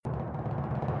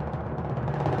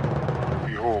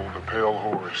pale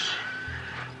horse.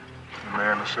 The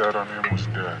man who sat on him was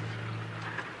death,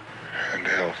 and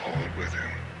hell followed with him.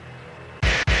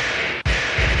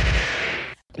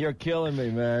 You're killing me,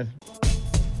 man.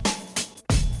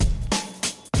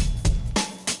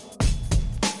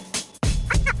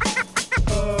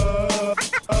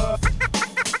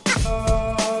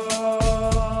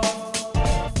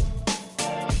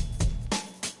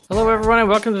 Hello, everyone, and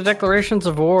welcome to Declarations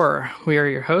of War. We are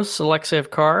your hosts, Alexei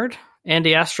of Card,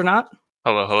 Andy Astronaut.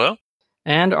 Hello, hello.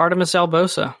 And Artemis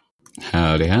Albosa.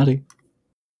 Howdy, howdy.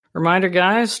 Reminder,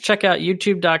 guys, check out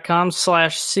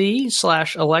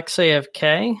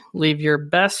youtube.com/c/AlexeiofK. Leave your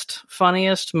best,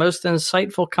 funniest, most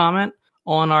insightful comment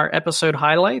on our episode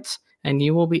highlights, and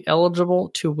you will be eligible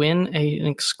to win an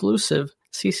exclusive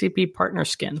CCP partner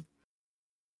skin.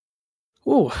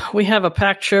 Ooh, we have a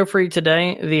packed show for you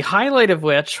today, the highlight of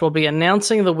which will be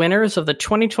announcing the winners of the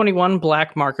 2021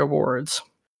 Black Mark Awards.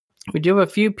 We do have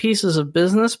a few pieces of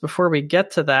business before we get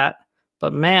to that,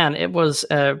 but man, it was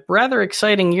a rather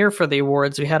exciting year for the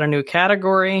awards. We had a new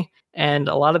category, and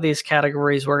a lot of these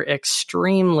categories were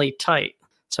extremely tight.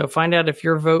 So find out if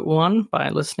your vote won by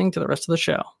listening to the rest of the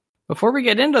show. Before we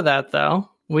get into that, though,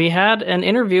 we had an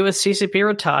interview with CCP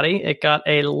Rattati. It got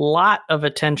a lot of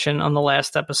attention on the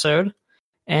last episode,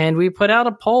 and we put out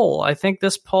a poll. I think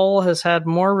this poll has had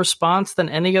more response than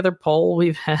any other poll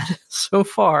we've had so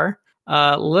far.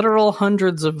 Literal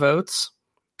hundreds of votes.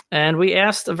 And we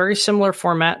asked a very similar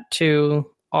format to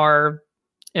our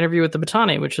interview with the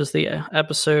Battani, which is the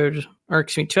episode, or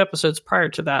excuse me, 2 episodes prior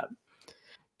to that.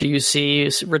 Do you see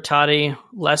Rattati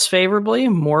less favorably,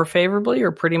 more favorably,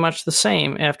 or pretty much the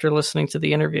same after listening to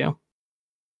the interview?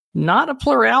 Not a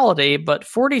plurality, but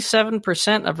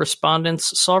 47% of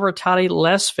respondents saw Rattati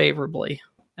less favorably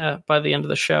by the end of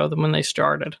the show than when they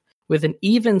started, with an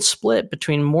even split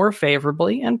between more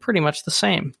favorably and pretty much the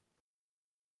same.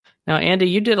 Now, Andy,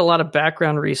 you did a lot of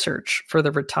background research for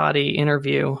the Rattati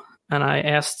interview, and I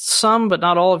asked some, but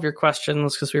not all of your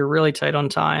questions because we were really tight on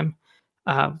time.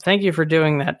 Thank you for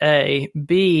doing that, A.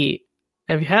 B,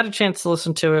 have you had a chance to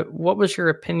listen to it? What was your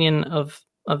opinion of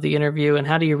the interview, and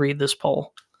how do you read this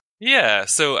poll? Yeah,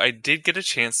 so I did get a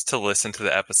chance to listen to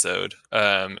the episode.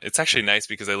 It's actually nice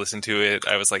because I listened to it,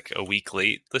 I was like a week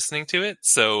late listening to it,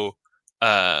 so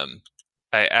I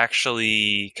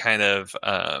actually kind of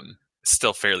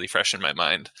still fairly fresh in my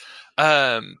mind.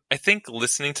 I think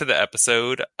listening to the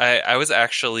episode, I was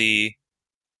actually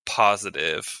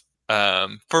positive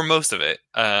for most of it.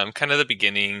 Kind of the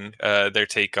beginning, their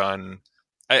take on...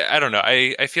 I don't know.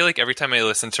 I feel like every time I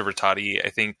listen to Rattati, I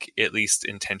think at least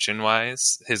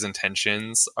intention-wise, his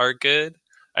intentions are good.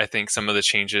 I think some of the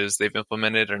changes they've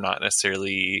implemented are not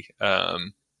necessarily...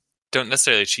 don't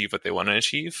necessarily achieve what they want to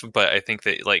achieve, but I think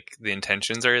that like the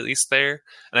intentions are at least there.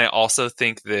 And I also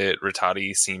think that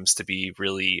Rattati seems to be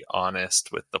really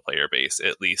honest with the player base,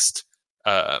 at least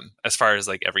as far as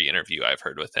like every interview I've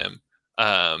heard with him.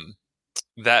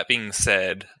 That being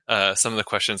said, some of the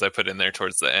questions I put in there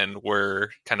towards the end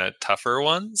were kind of tougher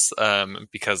ones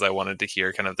because I wanted to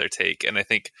hear kind of their take. And I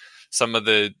think some of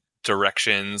the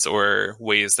directions or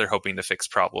ways they're hoping to fix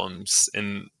problems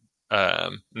in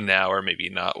now are maybe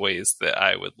not ways that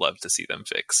I would love to see them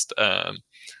fixed.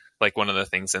 Like one of the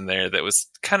things in there that was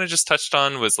kind of just touched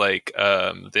on was like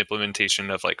the implementation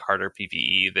of like harder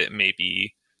PvE that may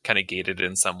be kind of gated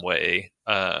in some way.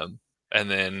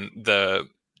 And then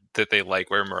that they like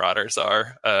where Marauders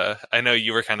are. I know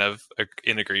you were kind of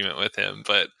in agreement with him,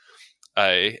 but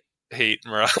I hate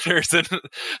Marauders and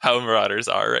how Marauders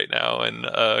are right now and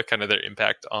kind of their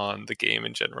impact on the game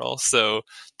in general. So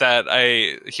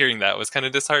hearing that was kind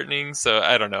of disheartening. So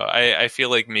I don't know. I feel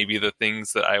like maybe the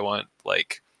things that I want,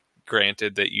 like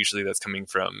granted that usually that's coming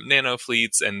from nano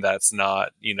fleets and that's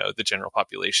not, the general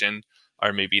population,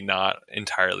 are maybe not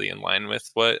entirely in line with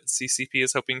what CCP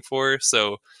is hoping for.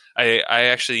 So I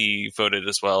actually voted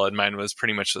as well, and mine was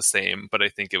pretty much the same, but I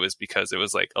think it was because it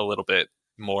was like a little bit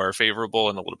more favorable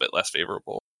and a little bit less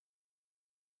favorable.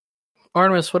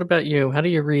 Artemis, what about you? How do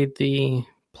you read the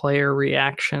player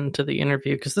reaction to the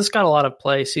interview? Because this got a lot of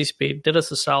play. CCP did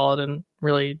us a solid and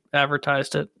really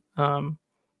advertised it. And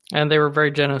they were very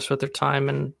generous with their time,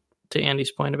 and to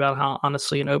Andy's point about how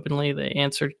honestly and openly they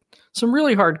answered some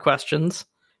really hard questions.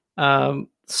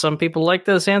 Some people liked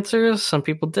those answers, some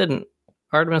people didn't.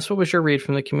 Artemis, what was your read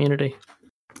from the community?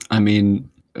 I mean,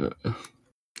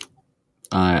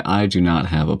 I do not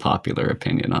have a popular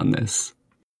opinion on this.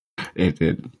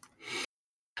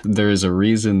 There is a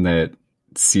reason that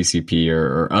CCP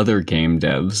or other game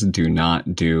devs do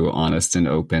not do honest and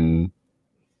open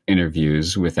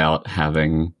interviews without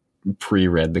having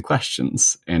pre-read the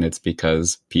questions, and it's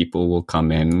because people will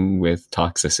come in with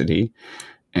toxicity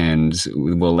and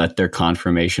will let their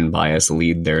confirmation bias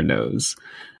lead their nose.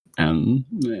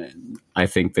 I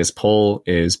think this poll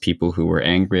is people who were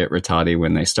angry at Rattati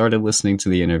when they started listening to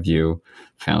the interview,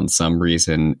 found some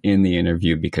reason in the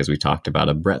interview because we talked about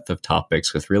a breadth of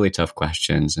topics with really tough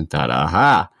questions and thought,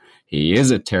 aha, he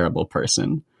is a terrible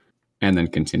person, and then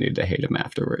continued to hate him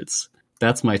afterwards.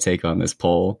 That's my take on this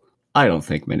poll. I don't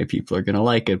think many people are going to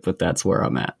like it, but that's where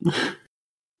I'm at.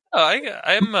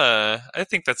 I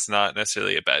think that's not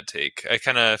necessarily a bad take. I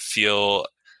kind of feel...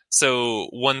 So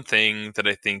one thing that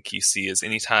I think you see is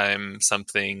anytime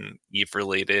something EVE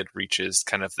related reaches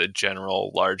kind of the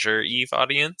general larger EVE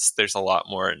audience, there's a lot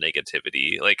more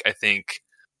negativity. Like, I think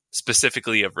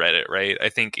specifically of Reddit, right? I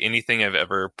think anything I've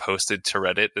ever posted to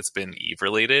Reddit that's been EVE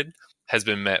related has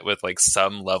been met with like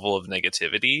some level of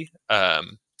negativity.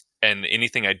 And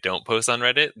anything I don't post on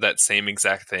Reddit, that same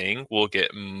exact thing will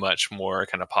get much more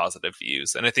kind of positive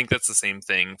views. And I think that's the same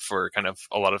thing for kind of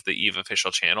a lot of the EVE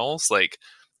official channels. Like,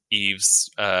 Eve's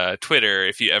Twitter,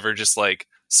 if you ever just like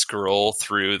scroll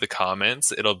through the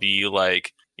comments, it'll be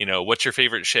like, you know, what's your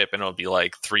favorite ship? And it'll be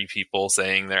like 3 people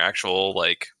saying their actual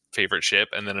like favorite ship,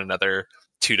 and then another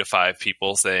 2 to 5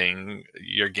 people saying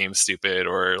your game's stupid,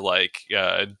 or like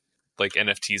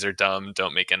NFTs are dumb,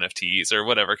 don't make NFTs, or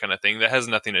whatever kind of thing that has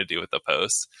nothing to do with the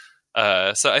post.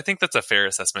 So I think that's a fair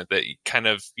assessment that kind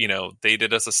of, you know, they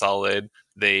did us a solid.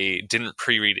 They didn't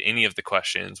pre-read any of the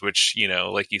questions, which, you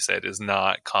know, like you said, is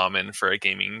not common for a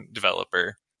gaming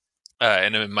developer.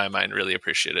 And in my mind, really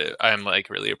appreciative. I'm like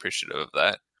really appreciative of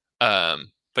that.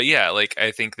 But yeah, like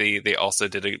I think they also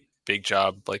did a big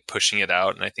job like pushing it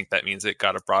out, and I think that means it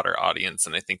got a broader audience,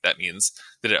 and I think that means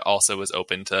that it also was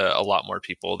open to a lot more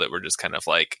people that were just kind of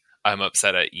like, I'm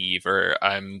upset at EVE, or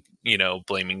I'm, you know,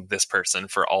 blaming this person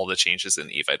for all the changes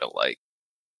in EVE I don't like.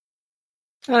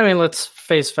 I mean, let's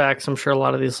face facts. I'm sure a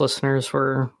lot of these listeners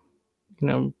were, you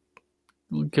know,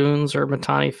 Goons or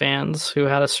Matani fans who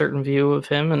had a certain view of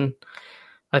him. And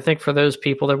I think for those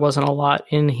people, there wasn't a lot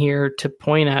in here to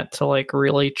point at to like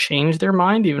really change their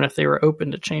mind, even if they were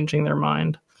open to changing their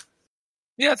mind.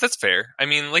 Yeah, that's fair. I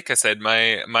mean, like I said,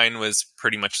 mine was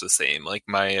pretty much the same. Like,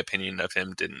 my opinion of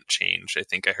him didn't change. I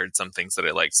think I heard some things that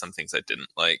I liked, some things I didn't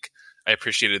like. I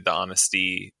appreciated the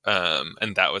honesty,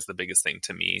 and that was the biggest thing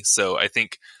to me. So I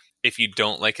think if you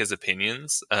don't like his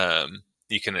opinions,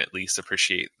 you can at least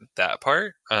appreciate that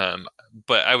part.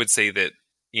 But I would say that,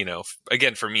 you know,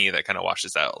 again, for me, that kind of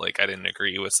washes out. Like, I didn't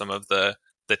agree with some of the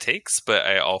takes, but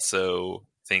I also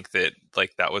think that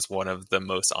like that was one of the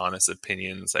most honest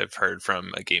opinions I've heard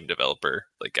from a game developer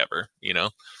like ever. You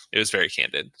know, it was very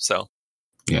candid. So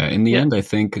yeah, in the end, I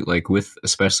think like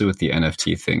especially with the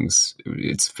NFT things,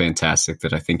 it's fantastic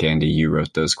that I think, Andy, you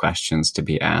wrote those questions to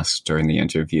be asked during the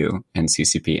interview, and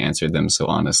CCP answered them so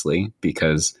honestly,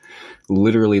 because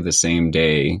literally the same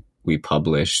day we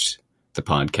published the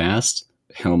podcast,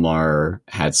 Hilmar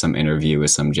had some interview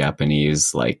with some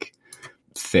Japanese like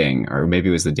thing, or maybe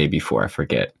it was the day before, I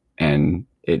forget. And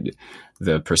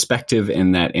the perspective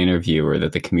in that interview, or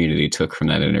that the community took from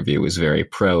that interview, was very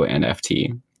pro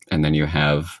NFT. And then you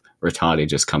have Rattati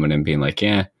just coming in being like,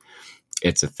 yeah,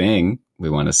 it's a thing. We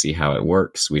want to see how it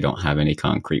works. We don't have any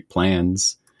concrete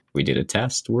plans. We did a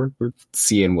test. We're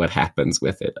seeing what happens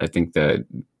with it. I think that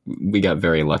we got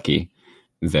very lucky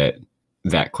that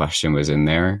that question was in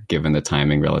there, given the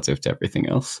timing relative to everything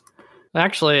else.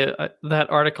 Actually, that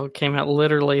article came out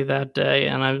literally that day,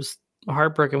 and I was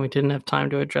heartbroken we didn't have time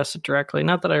to address it directly.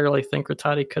 Not that I really think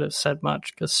Rattati could have said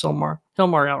much, because Hilmar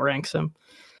outranks him.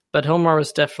 But Hilmar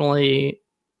was definitely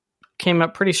came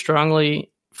up pretty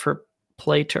strongly for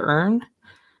play to earn,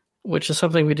 which is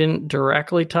something we didn't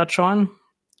directly touch on.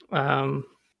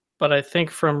 But I think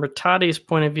from Rattati's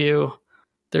point of view,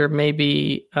 there may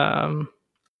be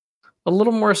a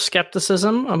little more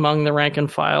skepticism among the rank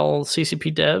and file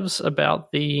CCP devs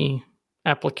about the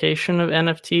application of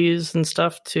NFTs and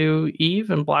stuff to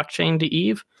EVE and blockchain to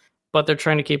EVE. But they're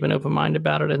trying to keep an open mind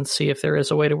about it and see if there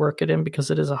is a way to work it in, because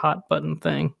it is a hot button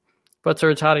thing. But to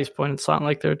Rattati's point, it's not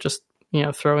like they're just, you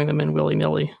know, throwing them in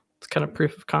willy-nilly. It's kind of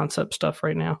proof of concept stuff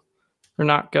right now. They're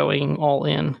not going all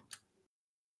in.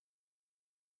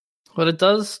 But it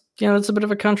does, you know, it's a bit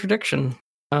of a contradiction.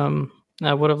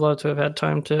 I would have loved to have had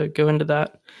time to go into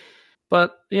that.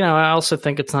 But, you know, I also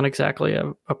think it's not exactly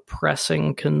a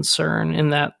pressing concern,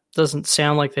 in that doesn't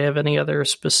sound like they have any other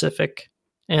specific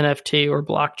NFT or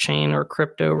blockchain or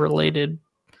crypto related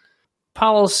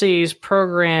policies,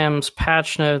 programs,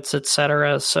 patch notes,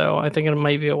 etc. So I think it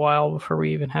might be a while before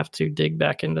we even have to dig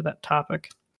back into that topic.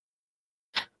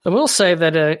 I will say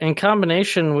that in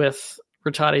combination with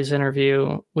Rattati's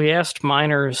interview, we asked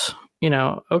miners,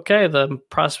 okay, the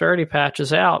prosperity patch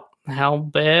is out. How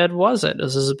bad was it?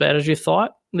 Is this as bad as you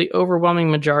thought? The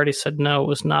overwhelming majority said no, it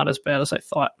was not as bad as I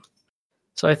thought.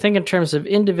 So I think in terms of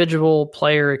individual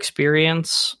player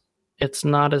experience, it's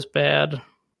not as bad,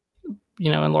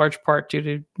 in large part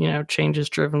due to, changes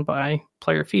driven by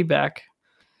player feedback.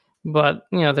 But,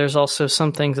 there's also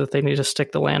some things that they need to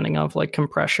stick the landing of, like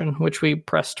compression, which we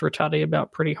pressed Rattati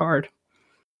about pretty hard.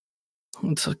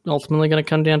 It's ultimately going to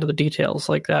come down to the details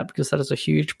like that, because that is a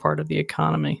huge part of the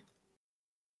economy.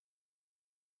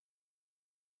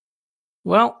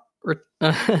 Well,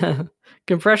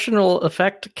 compression will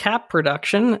affect cap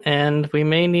production, and we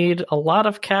may need a lot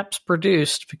of caps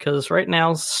produced, because right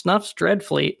now Snuff's Dread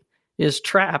Fleet is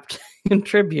trapped in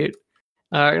Tribute.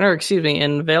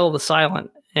 In Veil of the Silent,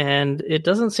 and it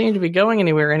doesn't seem to be going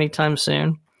anywhere anytime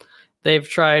soon. They've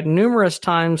tried numerous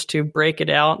times to break it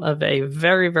out of a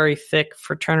very, very thick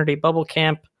fraternity bubble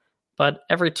camp, but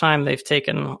every time they've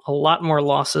taken a lot more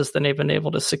losses than they've been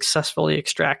able to successfully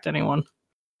extract anyone.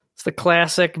 It's the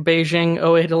classic Beijing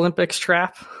 08 Olympics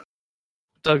trap.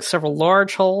 Dug several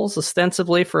large holes,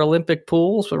 ostensibly for Olympic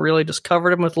pools, but really just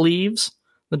covered them with leaves.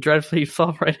 The Dread Fleet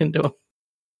fell right into them.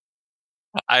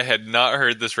 I had not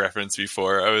heard this reference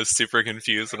before. I was super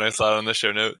confused when I saw it on the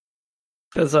show note.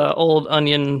 There's an old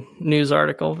Onion news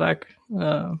article back.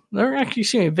 They're actually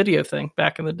seeing a video thing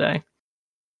back in the day.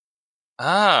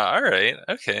 Ah, all right.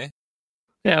 Okay.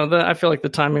 Yeah, I feel like the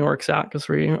timing works out because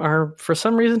we are, for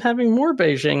some reason, having more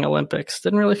Beijing Olympics.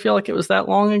 Didn't really feel like it was that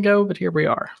long ago, but here we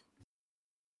are.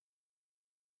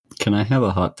 Can I have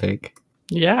a hot take?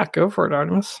 Yeah, go for it,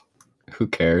 Artemis. Who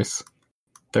cares?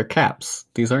 They're caps.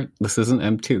 This isn't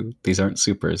M2. These aren't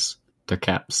supers. They're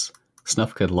caps.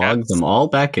 Snuff could log them all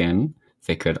back in.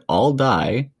 They could all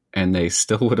die, and they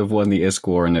still would have won the ISK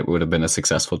war, and it would have been a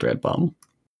successful dread bomb.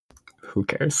 Who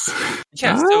cares?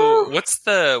 Yeah, so what's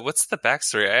the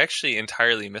backstory? I actually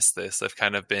entirely missed this. I've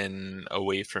kind of been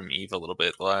away from EVE a little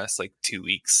bit the last 2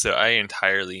 weeks, so I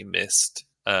entirely missed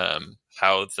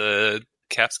how the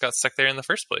caps got stuck there in the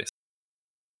first place.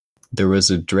 There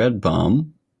was a dread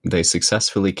bomb. They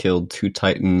successfully killed 2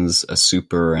 Titans, a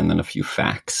super, and then a few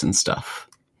facts and stuff.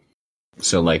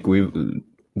 So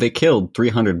they killed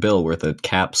 300 bill worth of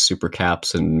caps, super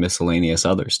caps, and miscellaneous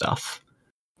other stuff.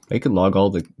 They could log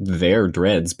all their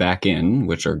dreads back in,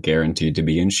 which are guaranteed to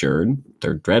be insured.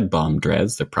 They're dread bomb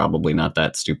dreads. They're probably not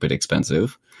that stupid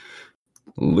expensive.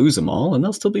 Lose them all, and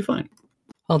they'll still be fine.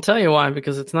 I'll tell you why,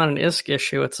 because it's not an ISK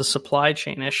issue. It's a supply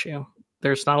chain issue.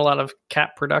 There's not a lot of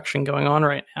cap production going on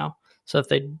right now. So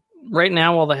right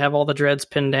now, while they have all the dreads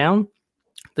pinned down,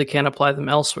 they can't apply them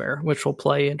elsewhere, which will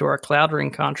play into our Cloud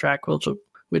Ring contract,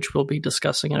 which we'll be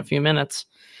discussing in a few minutes.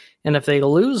 And if they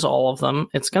lose all of them,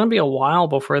 it's going to be a while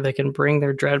before they can bring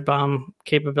their dread bomb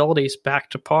capabilities back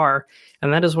to par.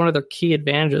 And that is one of their key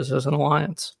advantages as an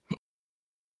alliance.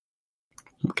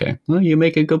 Okay. Well, you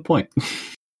make a good point.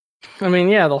 I mean,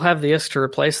 yeah, they'll have the ISK to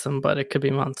replace them, but it could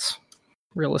be months,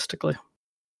 realistically.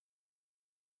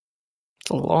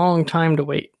 It's a long time to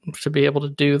wait to be able to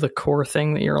do the core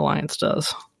thing that your alliance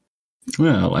does.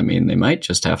 Well, I mean, they might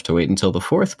just have to wait until the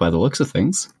 4th by the looks of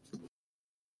things.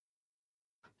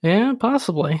 Yeah,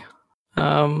 possibly.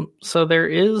 So there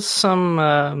is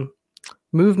some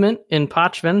movement in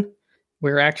Pachvin.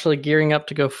 We're actually gearing up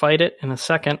to go fight it in a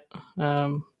second.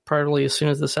 Probably as soon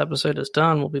as this episode is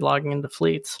done, we'll be logging into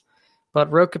fleets. But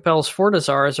Rokapel's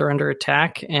Fortizars are under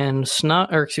attack, and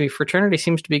Fraternity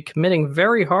seems to be committing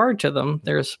very hard to them.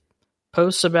 There's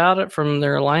posts about it from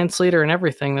their alliance leader and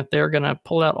everything that they're going to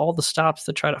pull out all the stops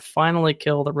to try to finally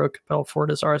kill the Rokapel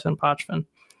Fortizars in Pachvin,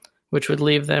 which would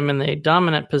leave them in the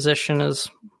dominant position as,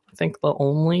 I think, the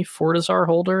only Fortizar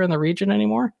holder in the region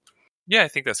anymore. Yeah, I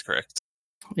think that's correct.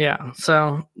 Yeah,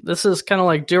 so this is kind of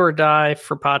like do or die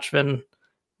for Pachvin,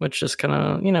 which is kind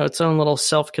of, its own little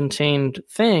self-contained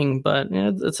thing, but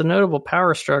it's a notable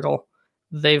power struggle.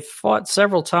 They've fought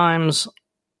several times.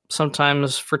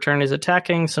 Sometimes Fraternity's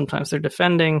attacking, sometimes they're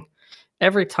defending.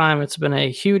 Every time it's been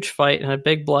a huge fight and a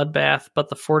big bloodbath, but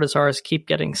the Fortizars keep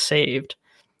getting saved.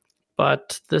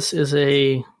 But this is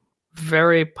a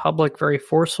very public, very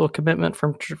forceful commitment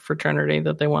from Fraternity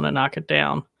that they want to knock it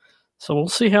down. So we'll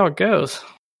see how it goes.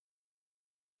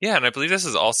 Yeah, and I believe this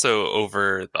is also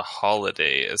over the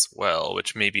holiday as well,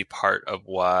 which may be part of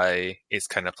why it's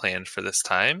kind of planned for this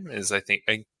time. I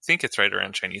think it's right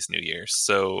around Chinese New Year,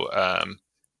 so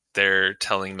they're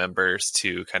telling members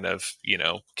to kind of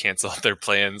cancel their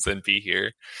plans and be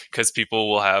here because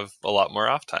people will have a lot more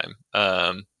off time.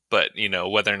 But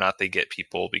whether or not they get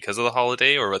people because of the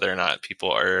holiday or whether or not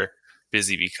people are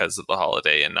busy because of the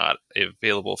holiday and not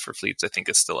available for fleets, I think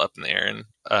is still up in the air and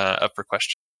up for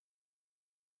question.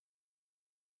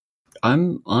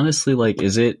 I'm honestly like,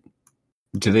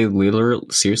 do they literally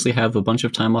seriously have a bunch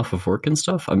of time off of work and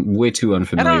stuff? I'm way too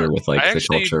unfamiliar with like the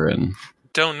culture and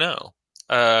don't know.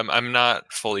 I'm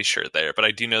not fully sure there, but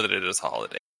I do know that it is a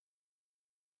holiday.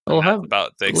 They'll have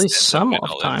about the at least some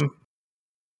off time.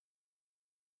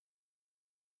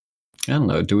 I don't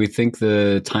know. Do we think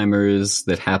the timers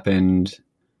that happened?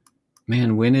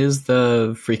 Man, when is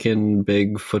the freaking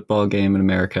big football game in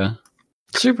America?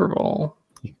 Super Bowl.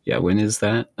 Yeah, when is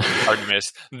that?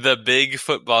 Artemis, the big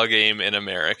football game in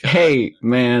America. Hey,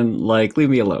 man, like,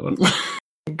 leave me alone.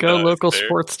 Go local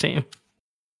sports team.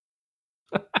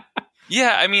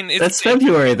 Yeah, I mean... That's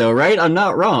February, though, right? I'm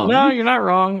not wrong. No, you're not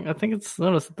wrong. I think it's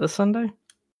this Sunday.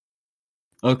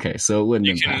 Okay, so it wouldn't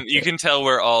impact you can tell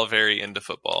we're all very into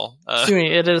football. Excuse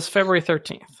me, it is February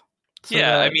 13th. So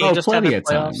yeah, I mean... just plenty of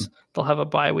time. They'll have a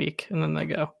bye week, and then they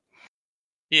go.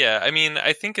 Yeah, I mean,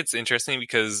 I think it's interesting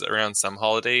because around some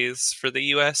holidays for the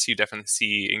US, you definitely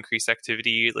see increased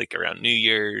activity, like around New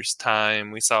Year's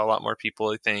time. We saw a lot more people,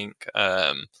 I think,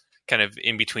 kind of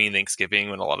in between Thanksgiving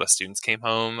when a lot of students came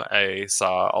home. I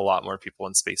saw a lot more people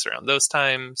in space around those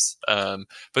times.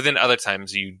 But then other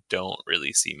times you don't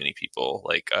really see many people,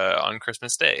 like on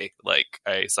Christmas Day. Like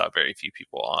I saw very few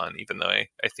people on, even though I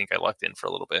think I lucked in for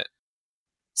a little bit.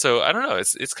 So I don't know.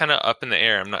 It's kind of up in the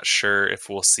air. I'm not sure if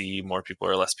we'll see more people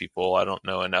or less people. I don't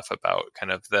know enough about kind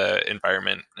of the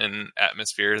environment and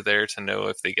atmosphere there to know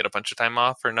if they get a bunch of time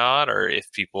off or not, or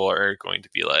if people are going to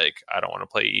be like, I don't want to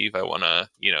play Eve. I want to,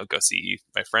 go see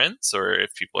my friends. Or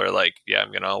if people are like, yeah,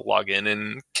 I'm going to log in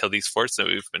and kill these forts that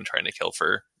we've been trying to kill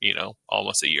for,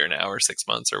 almost a year now or 6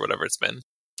 months or whatever it's been.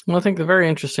 Well, I think the very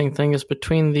interesting thing is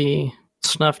between the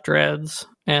Snuff Dreads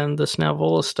and the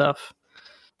Snavula stuff,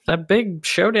 that big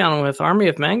showdown with Army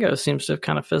of Mango seems to have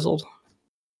kind of fizzled.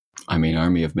 I mean,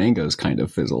 Army of Mango's kind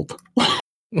of fizzled.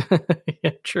 Yeah,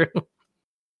 true.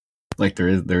 Like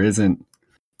there isn't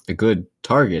a good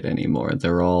target anymore.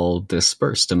 They're all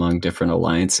dispersed among different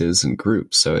alliances and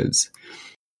groups. So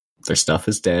their stuff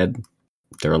is dead.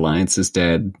 Their alliance is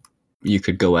dead. You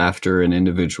could go after an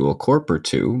individual corp or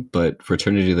two, but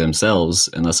Fraternity themselves,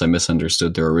 unless I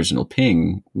misunderstood their original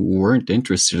ping, weren't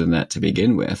interested in that to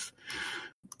begin with.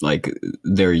 Like,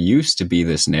 there used to be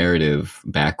this narrative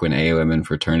back when AOM and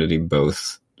Fraternity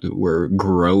both were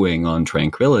growing on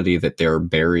Tranquility that they're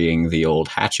burying the old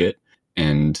hatchet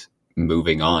and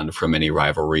moving on from any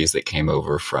rivalries that came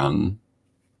over from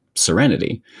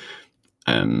Serenity.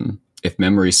 If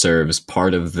memory serves,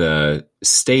 part of the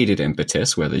stated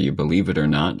impetus, whether you believe it or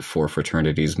not, for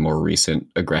Fraternity's more recent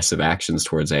aggressive actions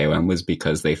towards AOM was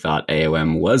because they thought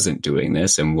AOM wasn't doing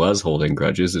this and was holding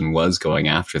grudges and was going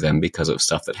after them because of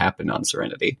stuff that happened on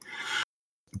Serenity.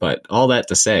 But all that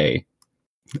to say,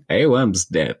 AOM's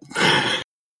dead.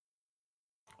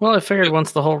 Well, I figured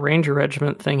once the whole Ranger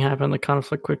Regiment thing happened, the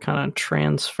conflict would kind of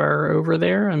transfer over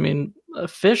there. I mean,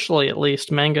 officially at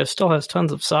least, Mango still has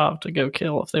tons of Sov to go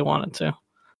kill if they wanted to.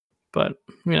 But,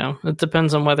 it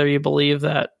depends on whether you believe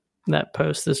that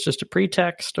post is just a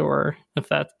pretext or if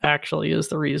that actually is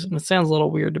the reason. It sounds a little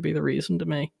weird to be the reason to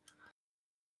me.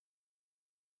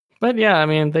 But yeah, I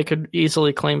mean, they could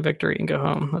easily claim victory and go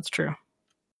home. That's true.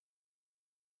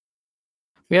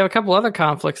 We have a couple other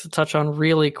conflicts to touch on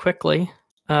really quickly.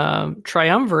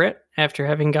 Triumvirate, after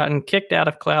having gotten kicked out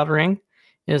of Cloud Ring,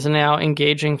 is now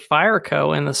engaging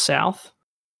Fireco in the south.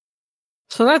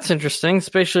 So that's interesting,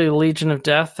 especially the Legion of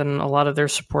Death and a lot of their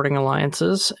supporting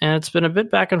alliances. And it's been a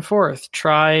bit back and forth.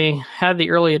 Tri had the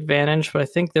early advantage, but I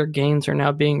think their gains are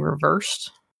now being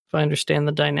reversed, if I understand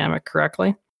the dynamic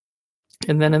correctly.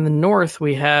 And then in the north,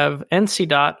 we have NC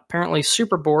Dot, apparently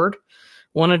super bored,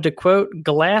 wanted to, quote,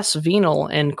 glass venal,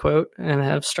 end quote, and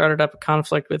have started up a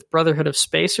conflict with Brotherhood of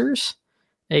Spacers,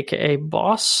 aka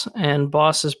Boss. And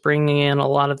Boss is bringing in a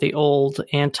lot of the old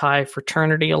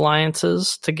anti-fraternity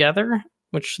alliances together,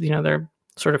 which, they're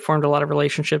sort of formed a lot of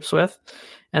relationships with.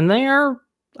 And they are,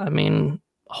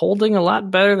 holding a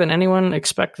lot better than anyone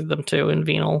expected them to in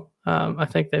venal. I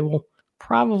think they will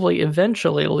probably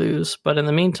eventually lose, but in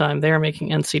the meantime, they are making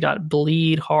NC Dot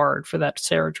bleed hard for that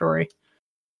territory.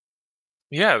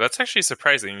 Yeah, that's actually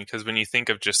surprising because when you think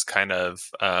of just kind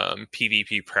of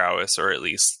PvP prowess or at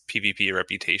least PvP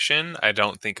reputation, I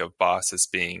don't think of Boss as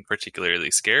being particularly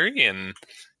scary, and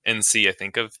NC I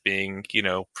think of being,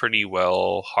 pretty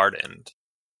well hardened.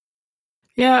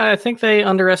 Yeah, I think they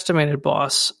underestimated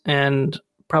Boss and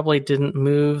probably didn't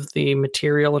move the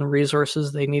material and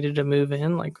resources they needed to move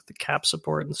in, like the cap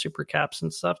support and super caps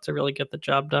and stuff, to really get the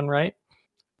job done right.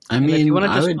 If you want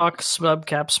to just talk sub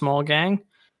cap small gang,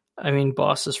 I mean,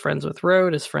 Boss is friends with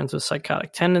Road, is friends with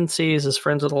Psychotic Tendencies, is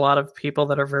friends with a lot of people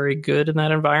that are very good in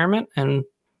that environment, and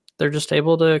they're just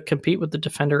able to compete with the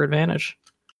Defender advantage.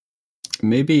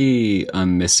 Maybe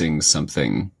I'm missing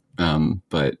something,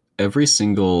 but every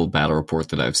single battle report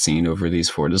that I've seen over these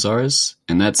Fortizars,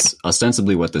 and that's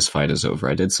ostensibly what this fight is over.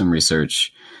 I did some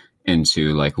research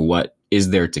into like what is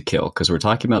there to kill, because we're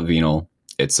talking about Venal.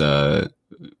 It's a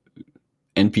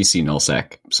NPC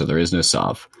nullsec, so there is no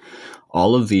Sov.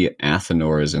 All of the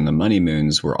Athenors and the Money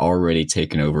Moons were already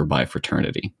taken over by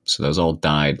Fraternity, so those all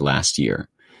died last year.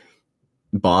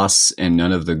 Boss and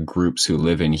none of the groups who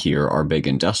live in here are big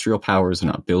industrial powers.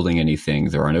 They're not building anything.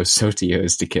 There are no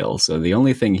Sotios to kill. So the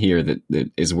only thing here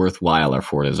that is worthwhile are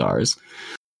Fortizars.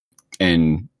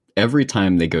 And every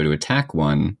time they go to attack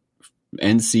one,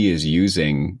 NC is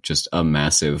using just a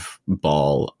massive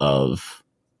ball of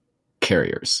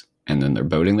carriers. And then they're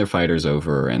boating their fighters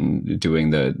over and doing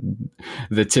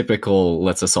the typical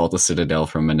let's assault a citadel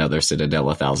from another citadel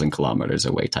 1,000 kilometers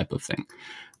away type of thing.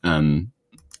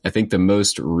 I think the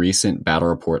most recent battle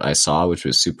report I saw, which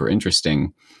was super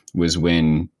interesting, was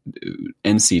when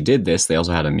NC did this. They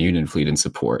also had a Munin fleet in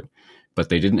support, but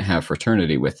they didn't have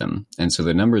Fraternity with them. And so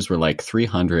the numbers were like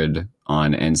 300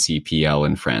 on NCPL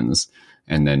and Friends,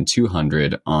 and then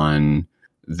 200 on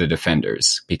the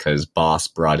Defenders, because Boss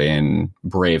brought in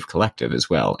Brave Collective as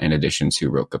well, in addition to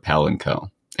Rokapel and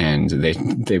Co. And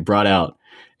they brought out,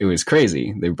 it was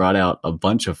crazy. They brought out a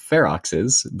bunch of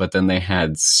Feroxes, but then they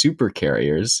had super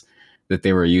carriers that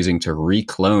they were using to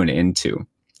reclone into.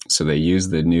 So they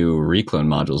used the new reclone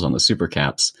modules on the super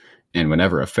caps, and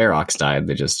whenever a Ferox died,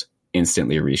 they just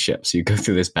instantly reship. So you go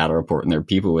through this battle report and there are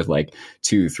people with like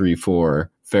 2, 3, 4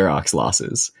 Ferox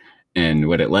losses. And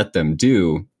what it let them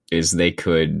do is they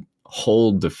could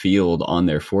hold the field on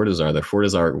their Fortizar. Their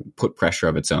Fortizar put pressure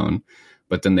of its own,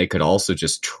 but then they could also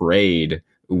just trade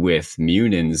with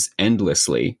Munins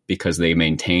endlessly because they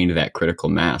maintained that critical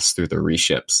mass through the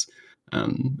reships.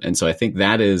 And so I think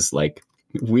that is like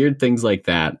weird things like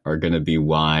that are going to be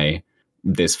why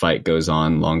this fight goes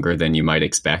on longer than you might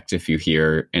expect if you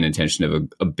hear an intention of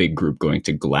a big group going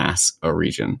to glass a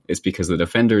region. It's because the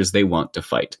Defenders, they want to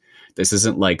fight. This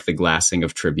isn't like the glassing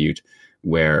of Tribute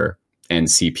where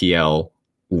NCPL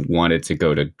wanted to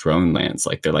go to drone lands.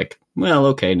 Like they're like, well,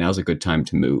 okay, now's a good time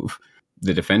to move.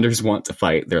 The Defenders want to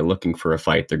fight. They're looking for a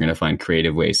fight. They're going to find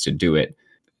creative ways to do it.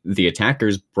 The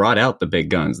attackers brought out the big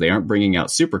guns. They aren't bringing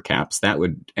out super caps. That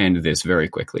would end this very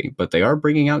quickly. But they are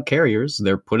bringing out carriers.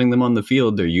 They're putting them on the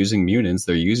field. They're using Munins.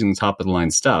 They're using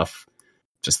top-of-the-line stuff.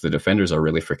 Just the Defenders are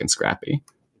really freaking scrappy.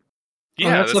 Yeah,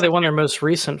 well, that's how they won their most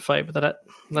recent fight, but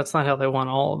that's not how they won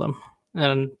all of them.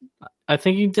 And I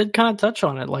think you did kind of touch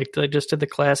on it. Like they just did the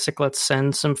classic, let's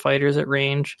send some fighters at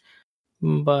range.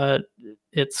 But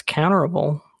it's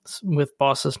counterable with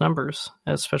Boss's numbers,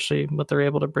 especially what they're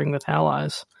able to bring with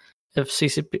allies. If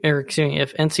if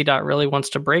NC really wants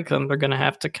to break them, they're going to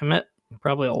have to commit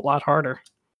probably a lot harder.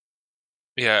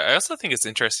 Yeah, I also think it's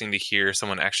interesting to hear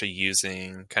someone actually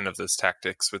using kind of those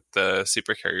tactics with the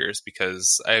super carriers,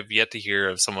 because I have yet to hear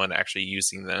of someone actually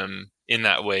using them in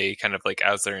that way, kind of like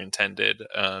as they're intended,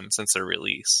 since their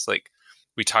release. Like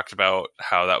we talked about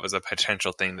how that was a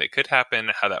potential thing that could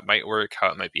happen, how that might work, how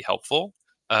it might be helpful.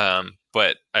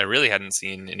 But I really hadn't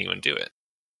seen anyone do it.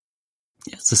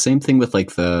 Yeah, it's the same thing with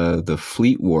like the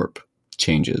fleet warp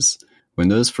changes. When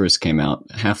those first came out,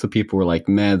 half the people were like,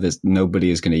 "Man,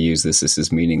 nobody is going to use this. This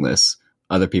is meaningless."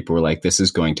 Other people were like, "This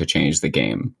is going to change the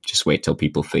game. Just wait till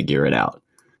people figure it out."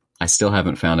 I still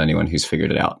haven't found anyone who's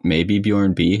figured it out. Maybe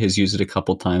Bjorn B has used it a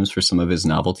couple times for some of his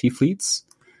novelty fleets.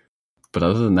 But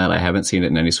other than that, I haven't seen it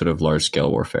in any sort of large-scale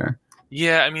warfare.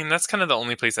 Yeah, I mean, that's kind of the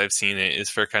only place I've seen it is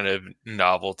for kind of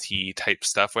novelty type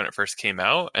stuff when it first came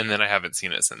out, and then I haven't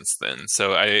seen it since then.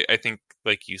 So I think,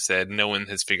 like you said, no one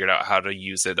has figured out how to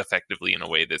use it effectively in a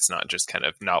way that's not just kind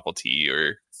of novelty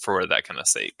or for that kind of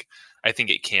sake. I think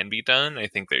it can be done. I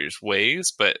think there's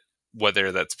ways, but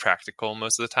whether that's practical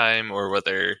most of the time or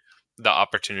whether the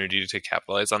opportunity to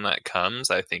capitalize on that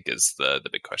comes, I think is the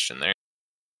big question there.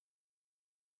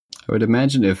 I would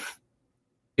imagine if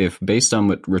based on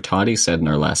what Rattati said in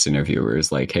our last interview, where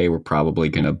it's like, hey, we're probably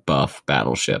going to buff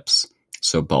battleships,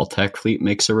 so Baltec fleet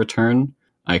makes a return,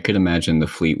 I could imagine the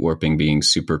fleet warping being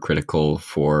super critical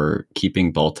for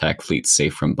keeping Baltec fleets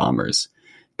safe from bombers.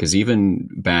 Because even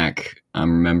back,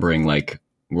 I'm remembering like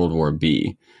World War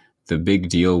B, the big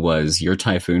deal was your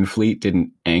Typhoon fleet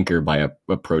didn't anchor by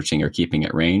approaching or keeping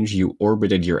at range. You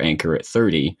orbited your anchor at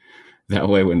 30. That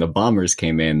way, when the bombers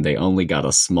came in, they only got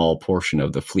a small portion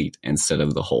of the fleet instead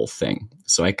of the whole thing.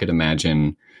 So I could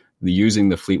imagine using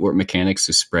the fleet warp mechanics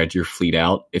to spread your fleet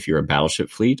out if you're a battleship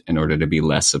fleet in order to be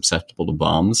less susceptible to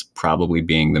bombs, probably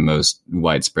being the most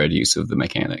widespread use of the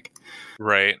mechanic.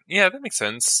 Right. Yeah, that makes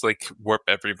sense. Like warp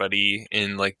everybody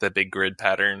in like the big grid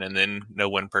pattern and then no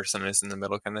one person is in the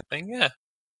middle kind of thing. Yeah.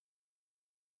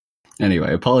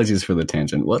 Anyway, apologies for the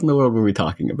tangent. What in the world were we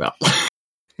talking about?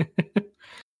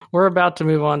 We're about to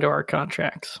move on to our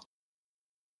contracts.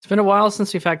 It's been a while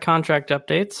since we've had contract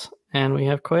updates, and we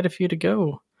have quite a few to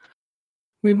go.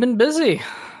 We've been busy.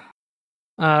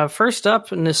 First up,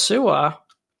 Nisua.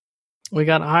 We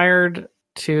got hired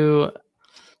to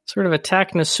sort of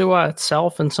attack Nisua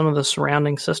itself and some of the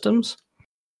surrounding systems.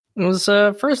 It was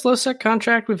the first low-sec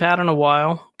contract we've had in a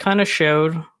while. Kind of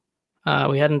showed.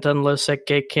 We hadn't done low-sec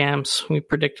gate camps. We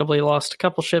predictably lost a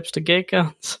couple ships to gate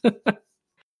guns.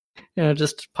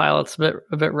 Just pilots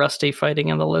a bit rusty fighting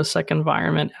in the low-sec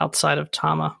environment outside of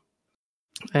Tama.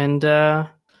 And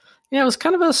it was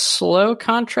kind of a slow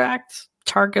contract.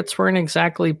 Targets weren't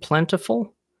exactly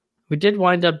plentiful. We did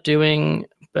wind up doing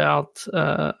about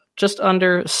just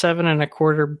under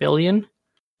 $7.25 billion,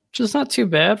 which is not too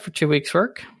bad for 2 weeks'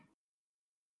 work.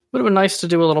 Would have been nice to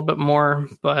do a little bit more,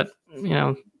 but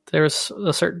there's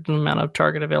a certain amount of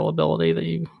target availability that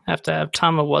you have to have.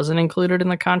 Tama wasn't included in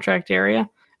the contract area,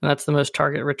 and that's the most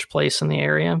target-rich place in the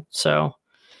area. So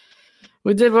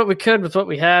we did what we could with what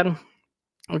we had.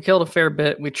 We killed a fair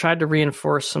bit. We tried to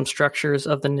reinforce some structures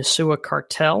of the Nisua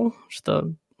cartel, which is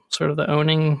the sort of the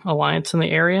owning alliance in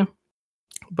the area.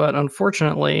 But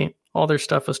unfortunately, all their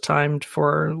stuff was timed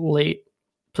for late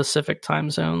Pacific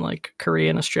time zone, like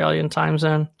Korean, Australian time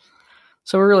zone.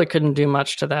 So we really couldn't do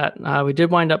much to that. We did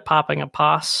wind up popping a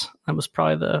POS. That was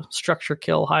probably the structure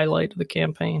kill highlight of the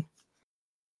campaign.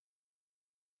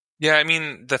 Yeah, I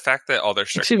mean, the fact that all their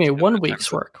structures... Excuse me, 1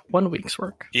 week's work. 1 week's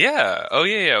work. Yeah. Oh,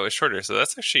 yeah, it was shorter. So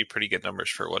that's actually pretty good numbers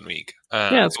for 1 week.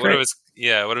 Yeah, it's great.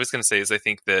 What I was going to say is I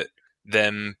think that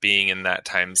them being in that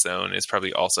time zone is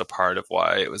probably also part of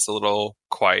why it was a little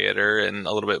quieter and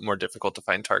a little bit more difficult to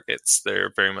find targets.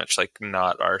 They're very much like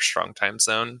not our strong time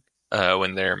zone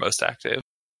when they're most active.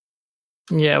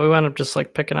 Yeah, we wound up just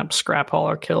like picking up scrap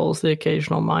hauler kills, the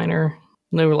occasional miner.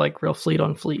 They were like real fleet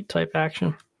on fleet type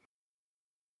action.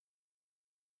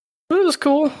 But it was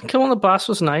cool. Killing the boss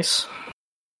was nice.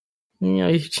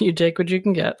 You take what you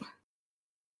can get.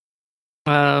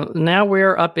 Now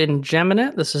we're up in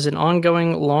Geminate. This is an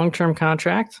ongoing long-term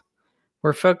contract.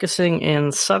 We're focusing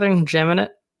in southern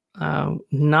Geminate,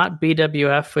 not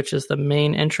BWF, which is the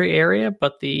main entry area,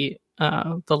 but the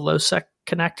low-sec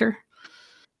connector.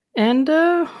 And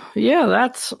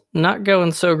that's not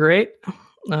going so great.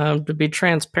 To be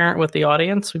transparent with the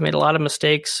audience, we made a lot of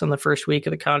mistakes in the first week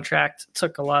of the contract.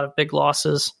 Took a lot of big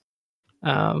losses.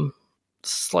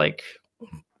 It's like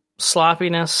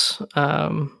sloppiness.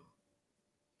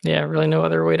 Really no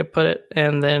other way to put it.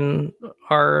 And then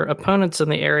our opponents in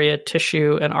the area,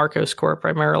 Tissue and Arcos Corps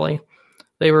primarily,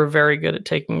 they were very good at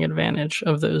taking advantage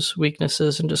of those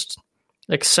weaknesses and just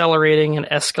accelerating and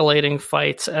escalating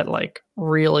fights at like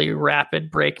really rapid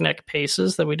breakneck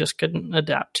paces that we just couldn't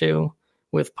adapt to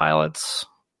with pilots,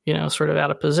 sort of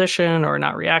out of position or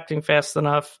not reacting fast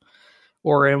enough.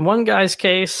 Or in one guy's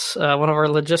case, one of our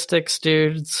logistics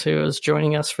dudes who was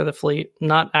joining us for the fleet,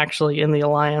 not actually in the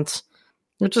alliance,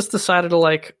 just decided to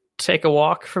like take a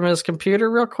walk from his computer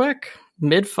real quick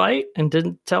mid-fight and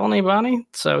didn't tell anybody.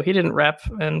 So he didn't rep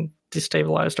and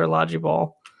destabilized our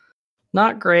Logiball.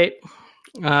 Not great.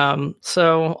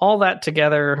 So all that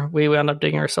together, we wound up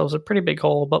digging ourselves a pretty big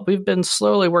hole, but we've been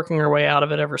slowly working our way out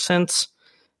of it ever since.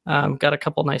 Got a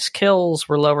couple nice kills.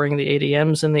 We're lowering the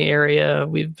ADMs in the area.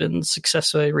 We've been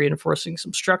successfully reinforcing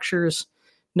some structures.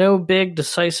 No big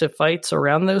decisive fights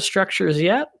around those structures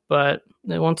yet, but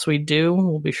once we do,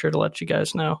 we'll be sure to let you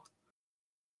guys know.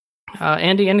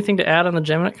 Andy, anything to add on the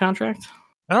Geminate contract?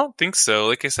 I don't think so.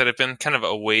 Like I said, I've been kind of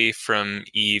away from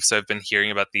Eve, so I've been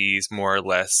hearing about these more or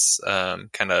less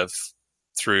kind of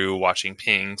through watching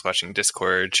pings, watching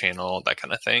Discord channel, that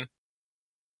kind of thing.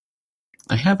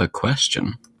 I have a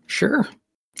question. Sure.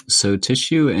 So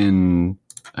Tissue and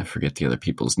I forget the other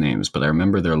people's names, but I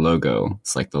remember their logo.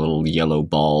 It's like the little yellow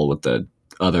ball with the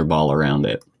other ball around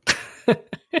it.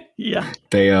 Yeah.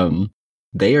 They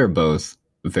are both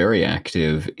very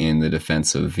active in the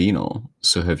defense of Venal.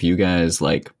 So have you guys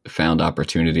like found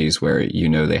opportunities where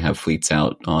they have fleets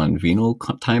out on Venal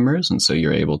timers, and so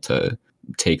you're able to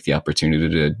take the opportunity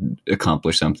to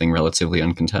accomplish something relatively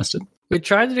uncontested? We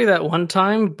tried to do that one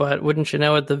time, but wouldn't you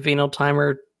know it, the Venal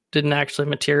timer didn't actually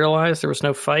materialize. There was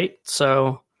no fight,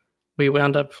 so we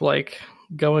wound up like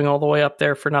going all the way up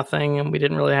there for nothing, and we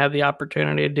didn't really have the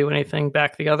opportunity to do anything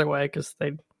back the other way because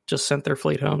they just sent their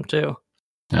fleet home too.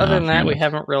 Other than that, fair we enough.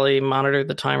 haven't really monitored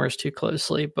the timers too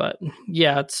closely, but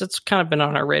yeah, it's kind of been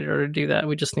on our radar to do that.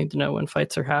 We just need to know when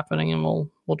fights are happening, and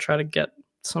we'll try to get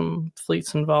some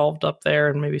fleets involved up there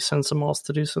and maybe send some else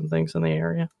to do some things in the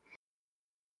area.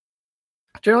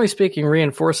 Generally speaking,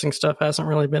 reinforcing stuff hasn't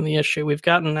really been the issue. We've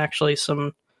gotten actually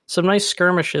some nice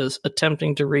skirmishes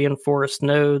attempting to reinforce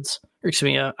nodes, or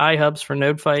excuse me, iHubs for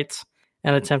node fights,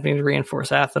 and attempting to reinforce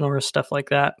Athenor, stuff like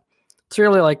that. It's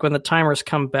really like when the timers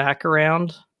come back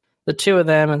around, the two of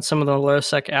them and some of the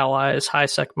low-sec allies,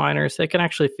 high-sec miners, they can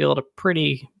actually field a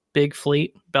pretty big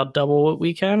fleet, about double what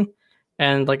we can.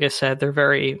 And like I said, they're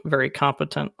very, very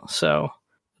competent. So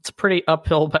it's a pretty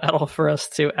uphill battle for us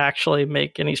to actually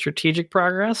make any strategic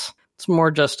progress. It's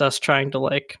more just us trying to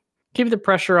like keep the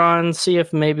pressure on, see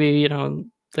if maybe,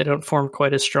 they don't form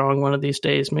quite as strong one of these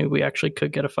days. Maybe we actually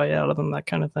could get a fight out of them, that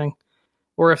kind of thing.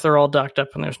 Or if they're all docked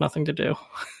up and there's nothing to do.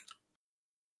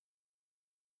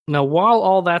 Now, while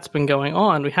all that's been going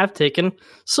on, we have taken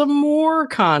some more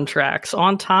contracts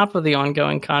on top of the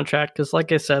ongoing contract, because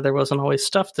like I said, there wasn't always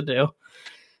stuff to do.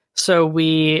 So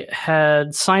we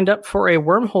had signed up for a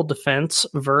wormhole defense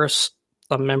versus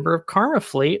a member of Karma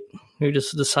Fleet who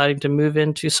just decided to move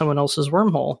into someone else's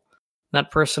wormhole.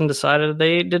 That person decided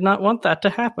they did not want that to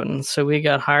happen, so we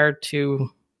got hired to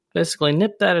basically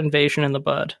nip that invasion in the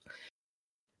bud.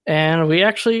 And we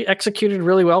actually executed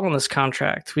really well on this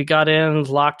contract. We got in,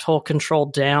 locked hull control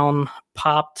down,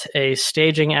 popped a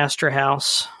staging Astra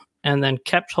house, and then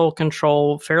kept hull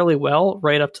control fairly well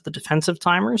right up to the defensive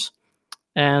timers.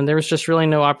 And there was just really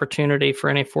no opportunity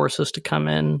for any forces to come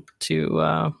in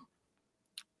to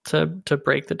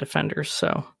break the defenders.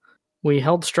 So we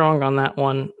held strong on that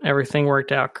one. Everything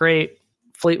worked out great.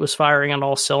 Fleet was firing on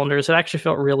all cylinders. It actually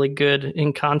felt really good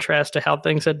in contrast to how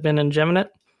things had been in Geminate.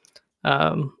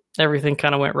 Everything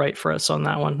kind of went right for us on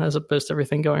that one, as opposed to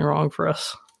everything going wrong for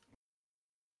us.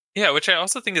 Yeah, which I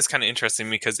also think is kind of interesting,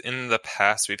 because in the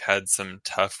past we've had some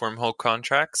tough wormhole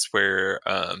contracts where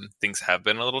things have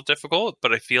been a little difficult,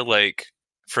 but I feel like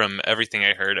from everything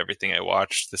I heard, everything I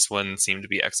watched, this one seemed to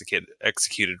be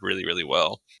executed really, really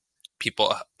well.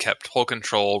 People kept hull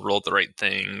control, rolled the right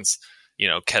things,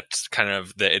 kept kind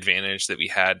of the advantage that we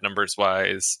had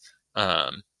numbers-wise.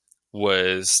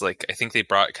 Was like, I think they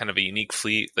brought kind of a unique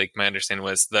fleet. Like my understanding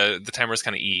was the timer was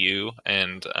kind of EU,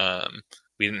 and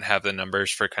we didn't have the numbers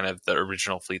for kind of the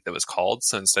original fleet that was called.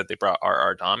 So instead they brought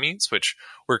RR Dommies, which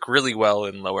work really well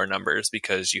in lower numbers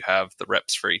because you have the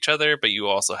reps for each other, but you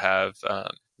also have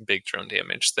big drone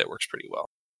damage that works pretty well.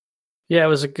 Yeah, it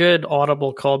was a good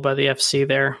audible called by the FC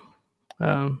there.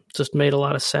 Just made a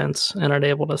lot of sense and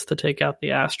enabled us to take out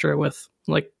the Astra with,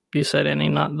 like you said, Annie,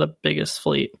 not the biggest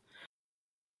fleet.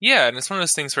 Yeah, and it's one of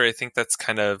those things where I think that's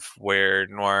kind of where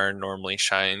Noir normally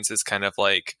shines, is kind of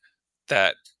like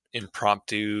that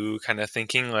impromptu kind of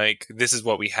thinking, like, this is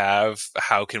what we have,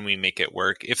 how can we make it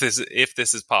work? If this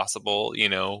is possible,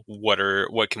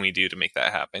 what can we do to make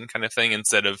that happen, kind of thing,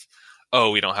 instead of,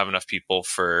 oh, we don't have enough people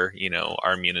for,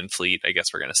 our Munin fleet, I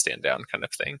guess we're going to stand down, kind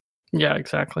of thing. Yeah,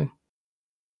 exactly.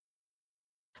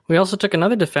 We also took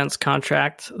another defense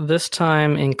contract, this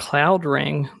time in Cloud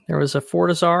Ring. There was a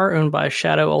Fortizar owned by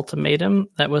Shadow Ultimatum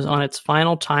that was on its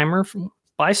final timer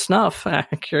by snuff,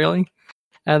 actually.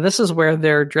 This is where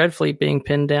their Dread Fleet being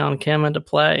pinned down came into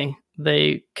play.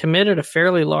 They committed a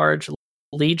fairly large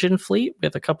Legion fleet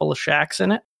with a couple of shacks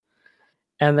in it,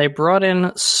 and they brought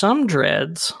in some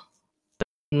Dreads,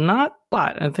 not a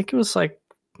lot. I think it was like,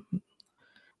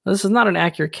 this is not an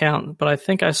accurate count, but I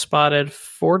think I spotted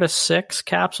 4 to 6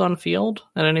 caps on field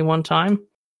at any one time.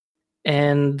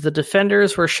 And the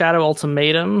defenders were Shadow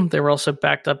Ultimatum. They were also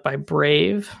backed up by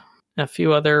Brave, a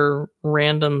few other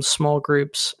random small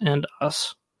groups, and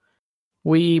us.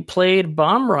 We played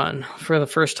Bomb Run for the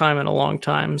first time in a long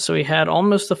time. So we had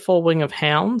almost a full wing of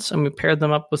Hounds, and we paired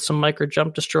them up with some micro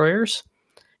jump destroyers.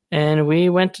 And we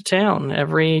went to town.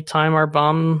 Every time our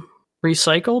bomb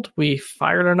recycled, we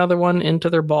fired another one into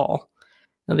their ball.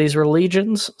 Now, these were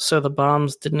legions, so the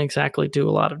bombs didn't exactly do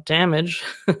a lot of damage.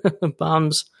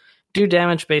 Bombs do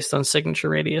damage based on signature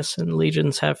radius, and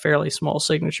legions have fairly small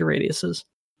signature radiuses.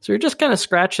 So we're just kind of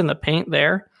scratching the paint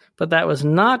there, but that was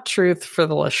not truth for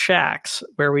the Lashaks,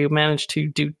 where we managed to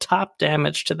do top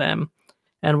damage to them.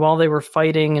 And while they were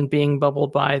fighting and being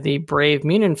bubbled by the Brave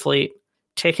Munin fleet,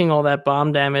 taking all that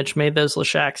bomb damage made those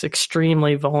Lashaks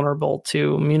extremely vulnerable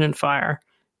to Munin fire,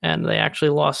 and they actually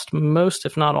lost most,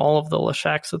 if not all, of the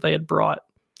Lashaks that they had brought.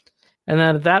 And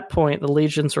then at that point, the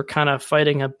legions were kind of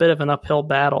fighting a bit of an uphill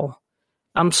battle.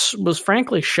 I was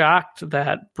frankly shocked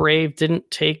that Brave didn't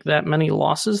take that many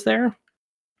losses there.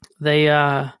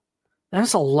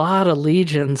 That's a lot of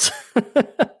legions.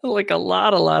 Like a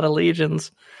lot of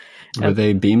legions. Were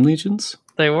they beam legions?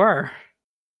 They were.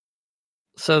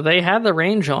 So they had the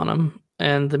range on them,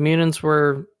 and the mutants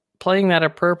were playing that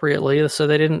appropriately. So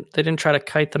they didn't try to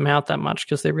kite them out that much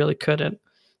because they really couldn't.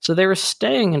 So they were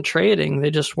staying and trading.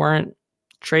 They just weren't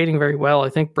trading very well. I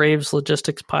think Brave's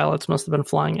logistics pilots must have been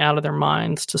flying out of their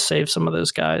minds to save some of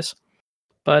those guys.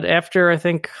 But after I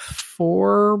think 3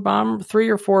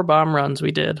 or 4 bomb runs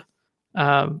we did,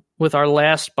 with our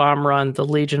last bomb run, the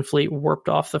Legion fleet warped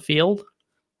off the field.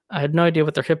 I had no idea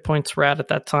what their hit points were at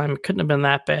that time. It couldn't have been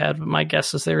that bad, but my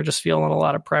guess is they were just feeling a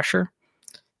lot of pressure.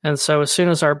 And so as soon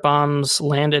as our bombs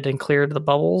landed and cleared the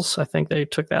bubbles, I think they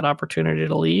took that opportunity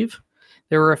to leave.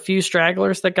 There were a few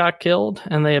stragglers that got killed,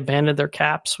 and they abandoned their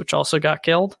caps, which also got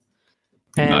killed.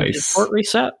 And Nice. the fort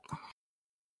reset.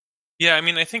 Yeah, I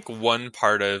mean, I think one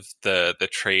part of the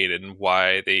trade and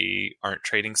why they aren't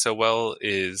trading so well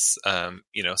is,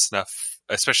 Snuff,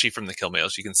 especially from the kill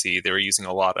mails, you can see they were using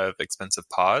a lot of expensive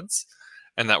pods,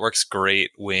 and that works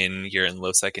great when you're in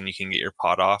low sec and you can get your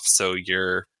pod off, so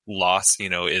your loss,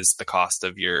 is the cost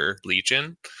of your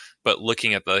Legion. But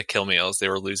looking at the kill mails, they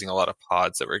were losing a lot of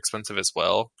pods that were expensive as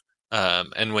well.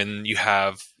 And when you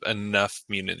have enough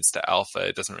mutants to alpha,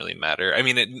 it doesn't really matter. I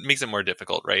mean, it makes it more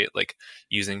difficult, right? Like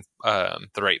using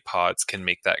the right pods can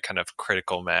make that kind of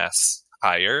critical mass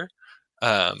higher.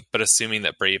 But assuming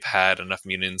that Brave had enough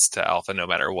mutants to alpha no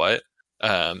matter what,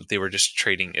 they were just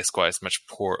trading Iskwise much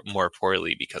more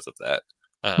poorly because of that.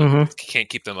 You can't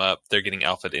keep them up. They're getting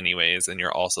alphaed anyways, and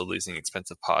you're also losing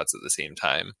expensive pods at the same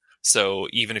time. So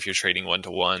even if you're trading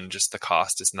 1-to-1, just the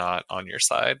cost is not on your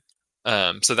side.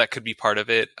 So that could be part of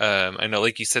it. I know,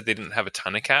 like you said, they didn't have a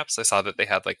ton of caps. I saw that they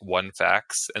had like 1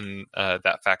 fax, and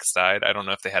that fax died. I don't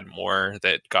know if they had more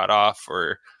that got off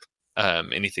or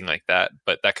anything like that,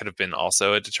 but that could have been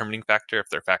also a determining factor if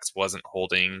their fax wasn't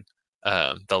holding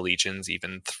the legions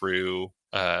even through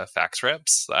fax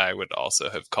reps. I would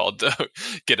also have called to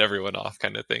get everyone off,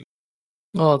 kind of thing.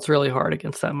 Well, it's really hard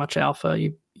against that much alpha.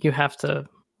 You have to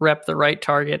rep the right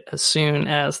target as soon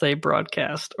as they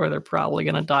broadcast, or they're probably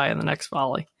going to die in the next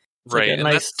volley. It's right. Like a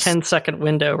nice 10-second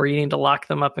window where you need to lock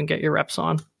them up and get your reps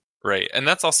on. Right. And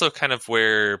that's also kind of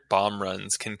where bomb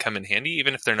runs can come in handy.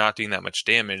 Even if they're not doing that much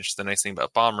damage, the nice thing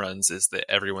about bomb runs is that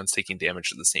everyone's taking damage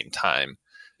at the same time.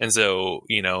 And so,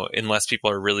 unless people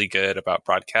are really good about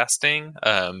broadcasting,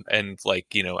 and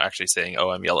actually saying, oh,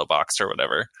 I'm yellow boxed or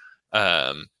whatever,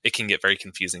 it can get very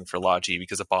confusing for Logi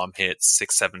because a bomb hits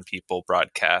 6-7 people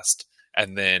broadcast,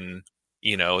 and then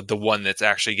the one that's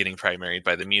actually getting primaried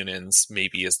by the mutants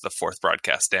maybe is the 4th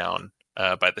broadcast down.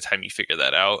 By the time you figure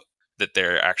that out, that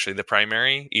they're actually the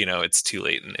primary, it's too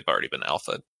late and they've already been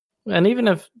alpha. And even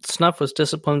if Snuff was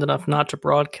disciplined enough not to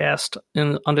broadcast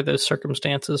under those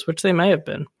circumstances, which they may have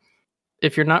been,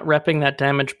 if you're not repping that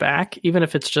damage back, even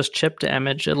if it's just chip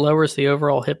damage, it lowers the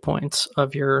overall hit points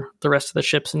of the rest of the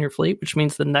ships in your fleet, which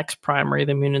means the next primary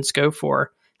the mutants go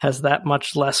for has that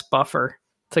much less buffer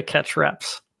to catch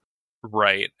reps.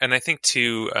 Right. And I think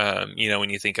too,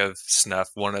 when you think of Snuff,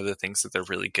 one of the things that they're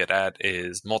really good at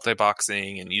is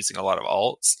multi-boxing and using a lot of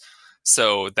alts.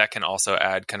 So that can also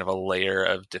add kind of a layer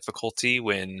of difficulty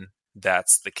when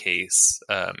that's the case,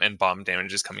 and bomb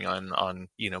damage is coming on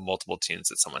multiple tunes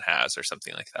that someone has or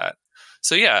something like that.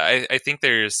 So yeah, I think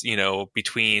there's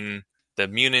between the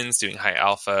mutants doing high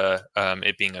alpha,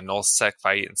 it being a null sec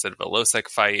fight instead of a low sec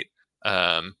fight,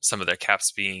 some of their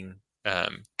caps being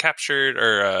captured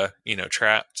or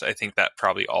trapped, I think that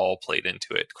probably all played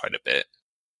into it quite a bit.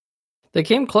 They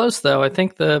came close though. I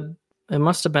think it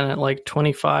must have been at like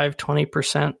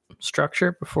 20%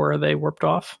 structure before they warped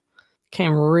off.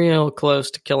 Came real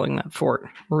close to killing that fort.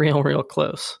 Real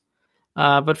close.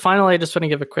 But finally, I just want to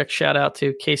give a quick shout out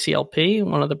to KCLP,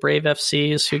 one of the Brave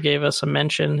FCs who gave us a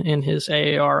mention in his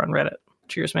AAR on Reddit.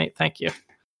 Cheers, mate. Thank you.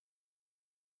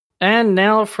 And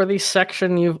now for the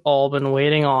section you've all been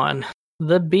waiting on.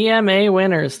 The BMA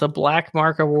winners, the Black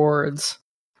Mark Awards.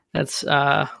 That's,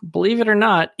 believe it or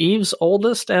not, Eve's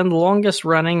oldest and longest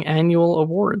running annual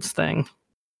awards thing.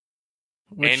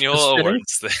 Annual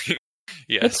awards thing.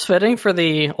 Yes. It's fitting for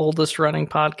the oldest running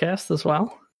podcast as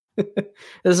well.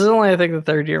 This is only, I think,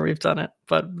 the 3rd year we've done it,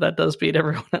 but that does beat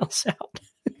everyone else out.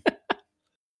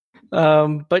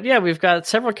 But yeah, we've got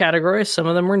several categories. Some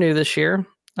of them were new this year.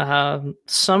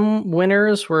 Some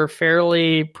winners were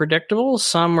fairly predictable.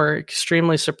 Some were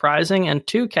extremely surprising. And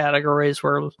 2 categories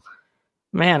were,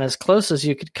 man, as close as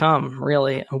you could come,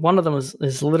 really. One of them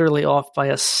is literally off by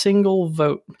a single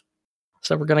vote.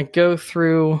 So we're going to go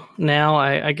through now.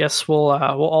 I guess we'll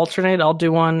alternate. I'll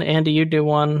do one. Andy, you do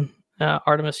one.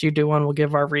 Artemis, you do one. We'll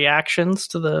give our reactions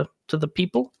to the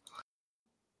people.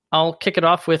 I'll kick it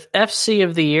off with FC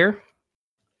of the Year.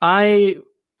 I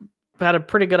had a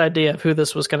pretty good idea of who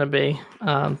this was going to be.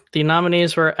 The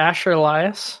nominees were Asher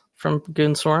Elias from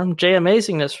Goonswarm, Jay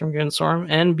Amazingness from Goonswarm,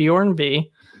 and Bjorn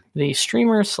B, the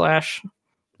streamer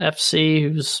 / FC,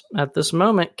 who's at this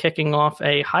moment kicking off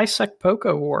a high-sec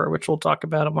Poco war, which we'll talk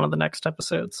about in one of the next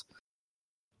episodes.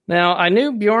 Now, I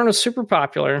knew Bjorn was super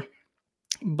popular,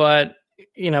 but,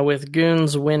 with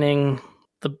Goons winning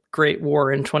the Great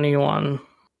War in 21,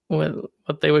 with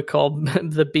what they would call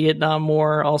the Vietnam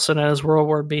War, also known as World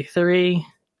War B3,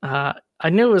 I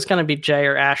knew it was going to be Jay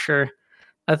or Asher.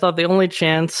 I thought the only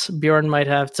chance Bjorn might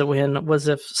have to win was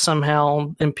if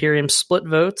somehow Imperium split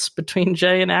votes between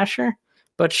Jay and Asher.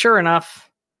 But sure enough,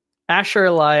 Asher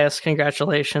Elias,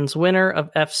 congratulations, winner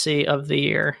of FC of the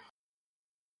Year.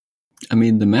 I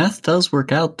mean, the math does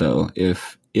work out, though.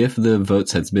 If the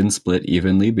votes had been split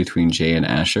evenly between Jay and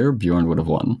Asher, Bjorn would have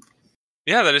won.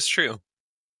 Yeah, that is true.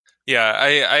 Yeah,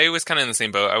 I was kind of in the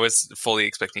same boat. I was fully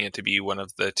expecting it to be one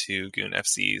of the two Goon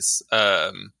FCs.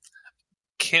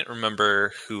 Can't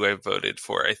remember who I voted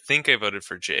for. I think I voted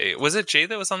for Jay. Was it Jay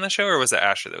that was on the show, or was it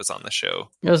Asher that was on the show?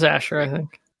 It was Asher, I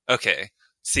think. Okay.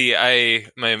 See,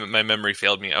 my memory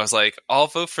failed me. I was like, I'll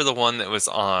vote for the one that was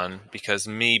on because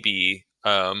maybe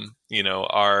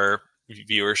our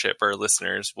viewership or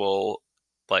listeners will,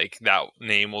 like, that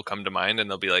name will come to mind and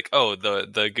they'll be like, oh,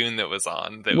 the Goon that was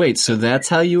on. Wait, so that's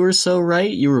how you were so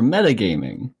right? You were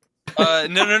metagaming.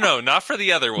 No, not for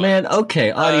the other one. Man,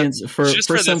 okay, audience, for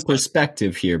some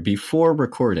perspective here, before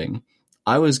recording,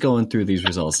 I was going through these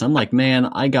results. I'm like, man,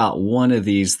 I got one of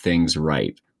these things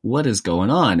right. What is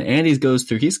going on? Andy goes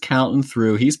through, he's counting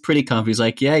through, he's pretty confident. He's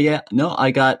like, yeah, no,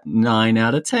 I got 9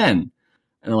 out of 10.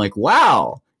 And I'm like,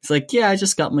 wow. He's like, yeah, I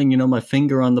just got my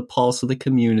finger on the pulse of the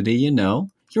community, You're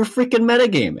freaking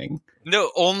metagaming. No,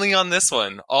 only on this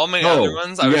one. All my other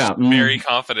ones, I was very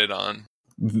confident on.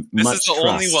 This is the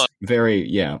only one. Very,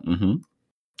 yeah. Mm-hmm.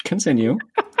 Continue.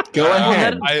 Go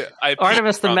ahead.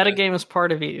 Artemis, the metagame is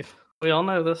part of Eve. We all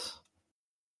know this.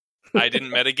 I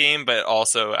didn't metagame, but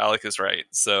also Alec is right,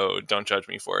 so don't judge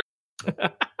me for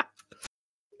it.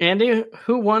 Andy,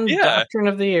 who won Doctrine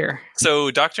of the Year?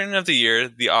 So, Doctrine of the Year,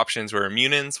 the options were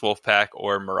Munins, Wolfpack,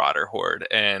 or Marauder Horde,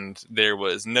 and there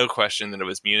was no question that it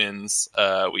was Munins.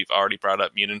 We've already brought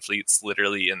up Munin fleets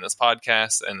literally in this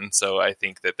podcast, and so I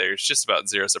think that there's just about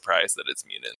zero surprise that it's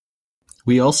Munins.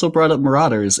 We also brought up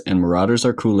Marauders, and Marauders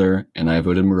are cooler, and I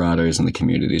voted Marauders, and the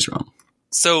community's wrong.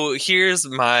 So, here's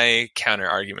my counter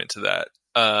argument to that.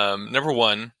 Number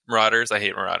one, Marauders. I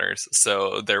hate Marauders,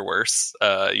 so they're worse.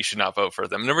 You should not vote for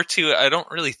them. Number two, I don't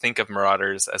really think of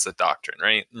Marauders as a doctrine,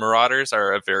 right? Marauders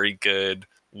are a very good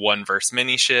one verse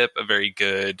mini ship, a very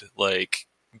good, like,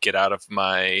 get out of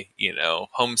my,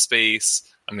 home space.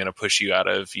 I'm going to push you out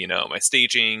of, my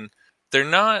staging. They're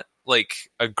not like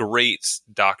a great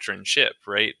doctrine ship,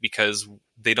 right? Because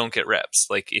they don't get reps.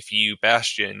 Like, if you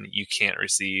Bastion, you can't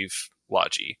receive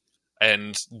Logi.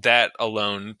 And that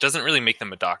alone doesn't really make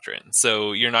them a doctrine.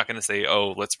 So you're not going to say,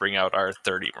 oh, let's bring out our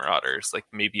 30 Marauders. Like,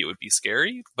 maybe it would be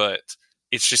scary, but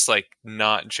it's just, like,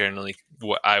 not generally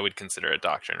what I would consider a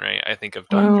doctrine, right? I think of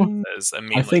doctrines as a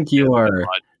main... I think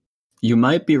you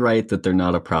might be right that they're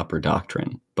not a proper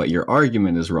doctrine, but your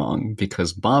argument is wrong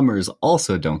because bombers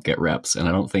also don't get reps, and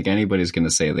I don't think anybody's going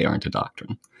to say they aren't a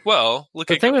doctrine. Well,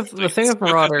 the thing with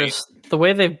Marauders, the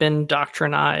way they've been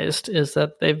doctrinized is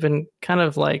that they've been kind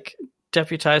of like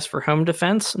deputized for home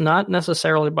defense, not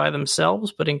necessarily by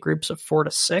themselves, but in groups of 4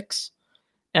 to 6.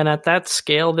 And at that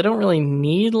scale, they don't really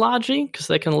need Logi because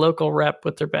they can local rep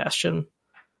with their Bastion.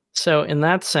 So in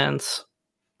that sense,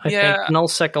 I think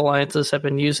nullsec alliances have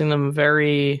been using them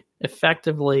very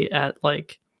effectively at,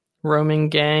 like, roaming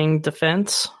gang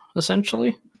defense,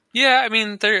 essentially. Yeah, I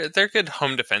mean, they're good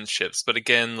home defense ships, but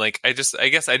again, like, I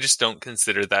guess I just don't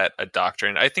consider that a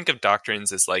doctrine. I think of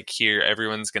doctrines as, like, here,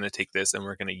 everyone's going to take this and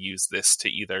we're going to use this to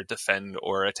either defend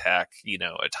or attack,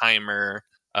 a timer,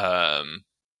 an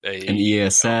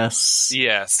ESS.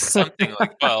 Yes, something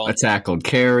like, well... a tackled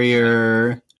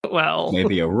carrier. Well...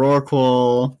 maybe a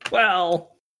Rorqual. Well...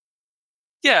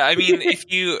 Yeah, I mean,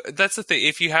 that's the thing.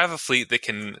 If you have a fleet that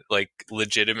can, like,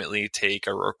 legitimately take a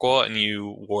Rorqual and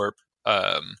you warp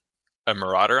a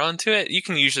Marauder onto it, you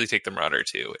can usually take the Marauder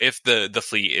too. If the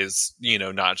fleet is,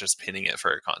 not just pinning it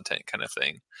for a content kind of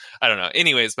thing. I don't know.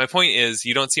 Anyways, my point is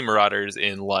you don't see Marauders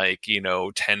in, like,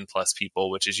 10 plus people,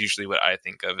 which is usually what I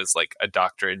think of as, like, a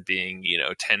doctrine being,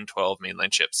 10, 12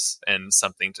 mainline ships and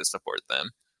something to support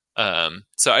them.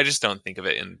 So I just don't think of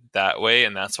it in that way,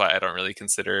 and that's why I don't really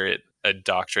consider it a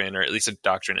doctrine, or at least a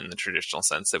doctrine in the traditional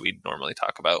sense that we normally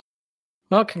talk about.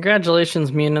 Well, congratulations,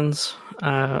 Munins.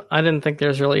 I didn't think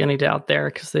there's really any doubt there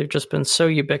because they've just been so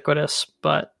ubiquitous.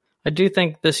 But I do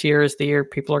think this year is the year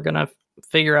people are going to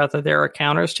figure out that there are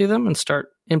counters to them and start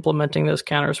implementing those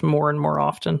counters more and more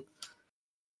often.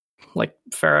 Like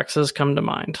Pharaxes come to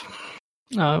mind,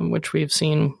 which we've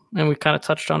seen and we kind of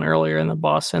touched on earlier in the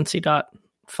boss NC Dot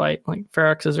fight. Like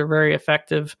Pharaxes are very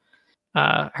effective.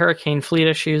 Hurricane Fleet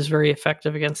Issue is very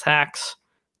effective against hacks.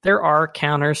 There are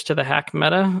counters to the hack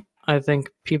meta. I think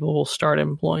people will start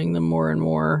employing them more and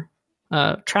more.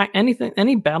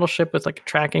 Any battleship with like a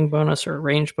tracking bonus or a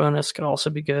range bonus could also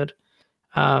be good.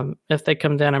 If they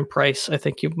come down in price, I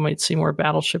think you might see more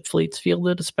battleship fleets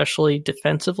fielded, especially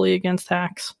defensively against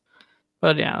hacks.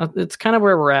 But yeah, it's kind of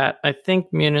where we're at. I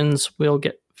think Munins will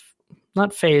get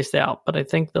not phased out, but I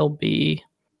think they'll be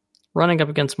running up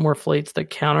against more fleets that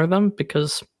counter them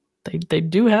because they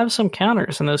do have some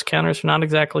counters, and those counters are not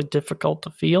exactly difficult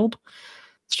to field.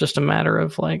 It's just a matter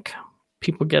of like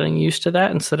people getting used to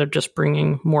that instead of just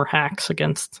bringing more hacks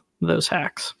against those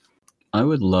hacks. I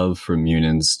would love for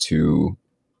Munins to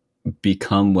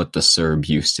become what the Serb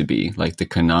used to be, like the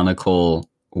canonical,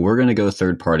 we're going to go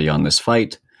third party on this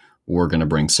fight, we're going to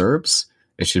bring Serbs.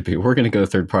 It should be, we're going to go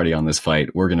third party on this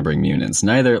fight, we're going to bring Munins.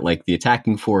 Neither, like the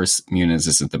attacking force, Munins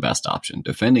isn't the best option.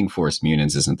 Defending force,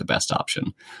 Munins isn't the best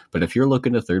option. But if you're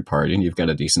looking to third party and you've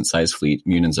got a decent sized fleet,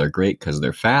 Munins are great because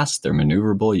they're fast, they're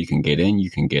maneuverable, you can get in,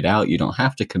 you can get out, you don't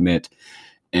have to commit,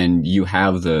 and you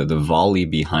have the volley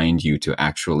behind you to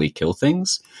actually kill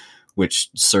things, which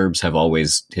Serbs have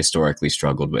always historically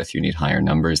struggled with. You need higher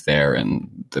numbers there,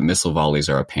 and the missile volleys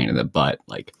are a pain in the butt.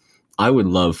 Like, I would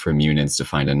love for Munins to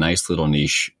find a nice little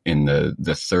niche in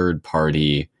the third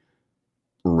party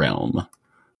realm.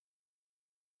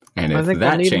 And I think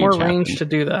that they need more happened, range to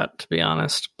do that, to be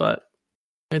honest, but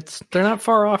they're not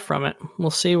far off from it. We'll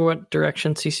see what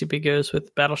direction CCP goes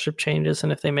with battleship changes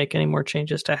and if they make any more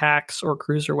changes to hacks or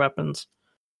cruiser weapons.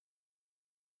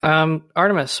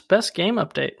 Artemis, best game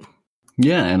update.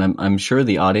 Yeah, and I'm sure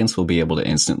the audience will be able to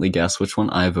instantly guess which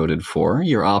one I voted for.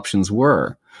 Your options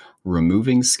were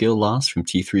removing skill loss from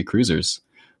T3 cruisers,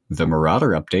 the Marauder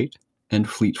update, and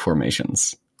fleet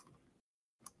formations.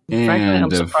 Frankly,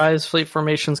 I'm surprised fleet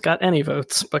formations got any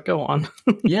votes, but go on.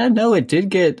 Yeah, no, it did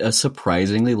get a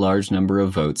surprisingly large number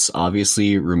of votes.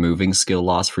 Obviously, removing skill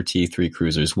loss for T3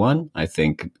 cruisers won. I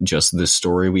think just the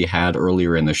story we had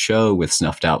earlier in the show with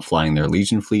Snuffed Out flying their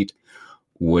Legion fleet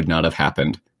would not have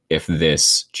happened if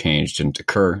this change didn't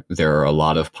occur. There are a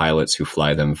lot of pilots who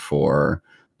fly them for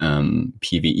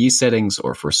PvE settings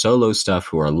or for solo stuff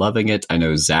who are loving it. I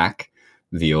know Zach,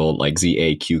 the old like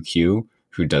ZAQQ,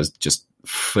 who does just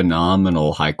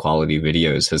phenomenal high quality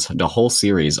videos, has the whole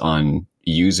series on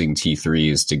using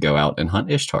T3s to go out and hunt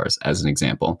Ishtars as an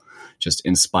example, just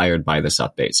inspired by this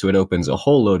update. So it opens a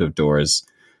whole load of doors.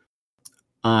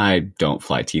 I don't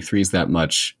fly T3s that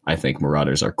much. I think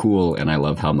Marauders are cool, and I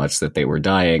love how much that they were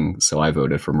dying, so I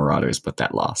voted for Marauders, but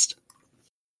that lost.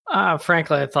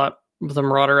 Frankly, I thought the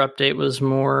Marauder update was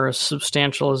more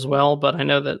substantial as well, but I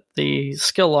know that the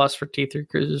skill loss for T3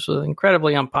 cruisers was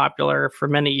incredibly unpopular for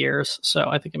many years, so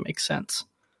I think it makes sense.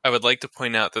 I would like to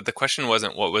point out that the question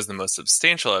wasn't what was the most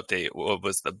substantial update, what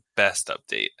was the best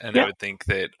update. And yeah. I would think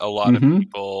that a lot of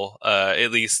people, at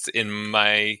least in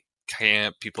my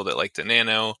camp, people that like to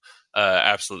nano,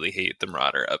 absolutely hate the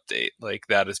Marauder update. Like,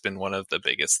 that has been one of the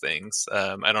biggest things.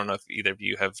 I don't know if either of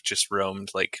you have just roamed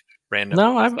like random.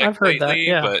 No, I've heard that,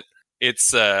 yeah. But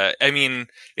it's, I mean,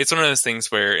 it's one of those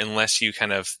things where unless you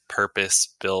kind of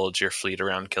purpose build your fleet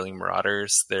around killing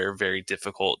Marauders, they're very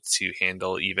difficult to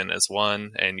handle even as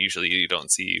one, and usually you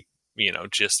don't see,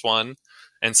 just one.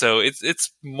 And so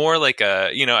it's more like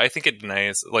I think it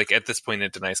denies, like at this point,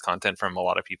 it denies content from a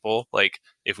lot of people. Like,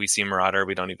 if we see Marauder,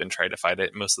 we don't even try to fight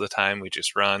it most of the time. We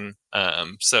just run.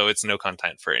 So it's no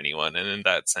content for anyone. And in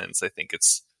that sense, I think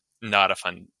it's not a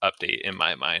fun update in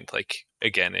my mind. Like,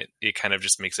 again, it kind of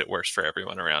just makes it worse for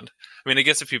everyone around. I mean, I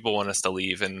guess if people want us to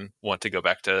leave and want to go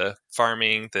back to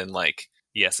farming, then like,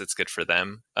 yes, it's good for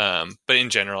them. But in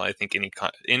general, I think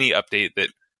any update that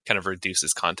kind of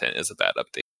reduces content is a bad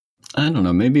update. I don't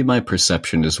know, maybe my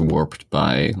perception is warped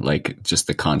by like just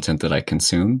the content that I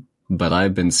consume, but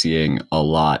I've been seeing a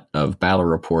lot of battle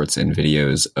reports and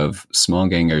videos of small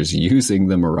gangers using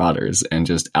the Marauders and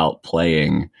just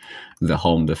outplaying the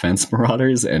home defense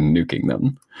Marauders and nuking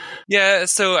them. Yeah,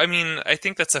 so I mean, I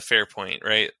think that's a fair point,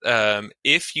 right?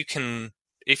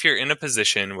 If you're in a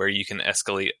position where you can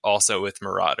escalate also with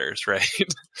Marauders, right?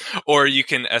 Or you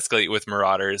can escalate with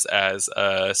Marauders as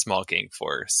a small gang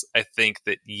force, I think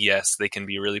that, yes, they can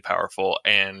be really powerful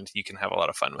and you can have a lot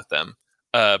of fun with them.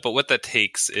 But what that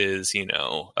takes is,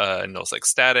 nulls like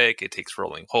static, it takes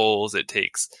rolling holes, it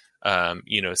takes,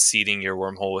 seeding your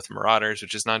wormhole with marauders,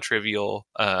 which is non-trivial.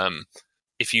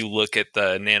 If you look at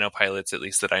the nanopilots, at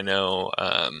least that I know,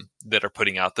 that are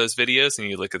putting out those videos, and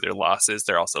you look at their losses,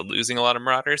 they're also losing a lot of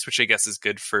marauders, which I guess is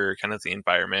good for kind of the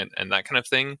environment and that kind of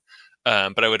thing.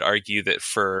 But I would argue that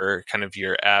for kind of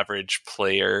your average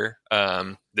player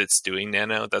that's doing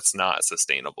nano, that's not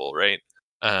sustainable, right?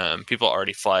 People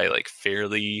already fly like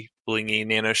fairly blingy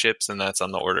nano ships, and that's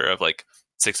on the order of like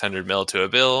 600 mil to a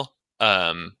bill.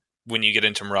 When you get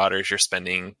into marauders, you're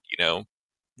spending,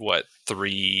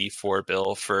 3-4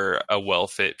 bill for a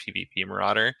well-fit PvP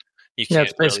marauder. You can't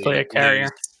it's basically really a carrier.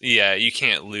 you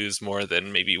can't lose more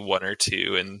than maybe 1 or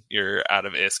 2, and you're out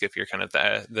of ISK if you're kind of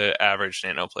the average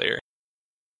nano player.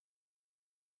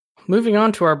 Moving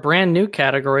on to our brand new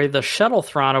category, the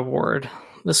Shuttlethron Award.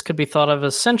 This could be thought of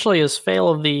essentially as Fail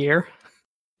of the Year,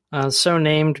 so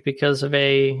named because of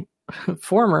a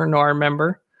former NOR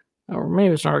member, or maybe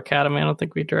it was NOR Academy. I don't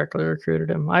think we directly recruited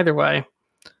him. Either way,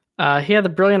 he had the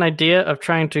brilliant idea of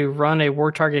trying to run a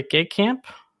War Target gate camp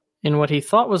in what he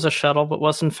thought was a shuttle, but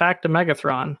was in fact a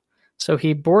Megathron. So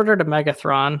he boarded a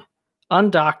Megathron,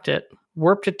 undocked it,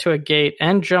 warped it to a gate,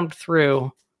 and jumped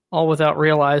through, all without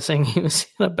realizing he was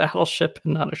in a battleship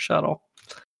and not a shuttle.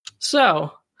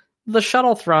 So, the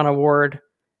Shuttlethron Award,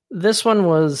 this one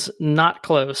was not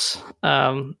close.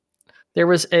 There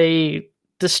was a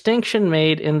distinction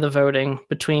made in the voting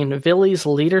between Villy's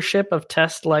leadership of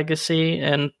Test Legacy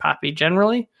and Poppy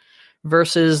generally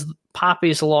versus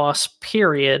Poppy's loss,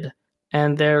 period,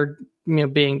 and their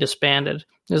being disbanded.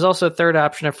 There's also a third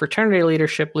option of Fraternity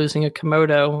leadership losing a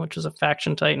Komodo, which is a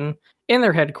faction titan, in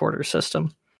their headquarters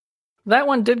system. That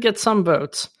one did get some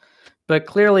votes, but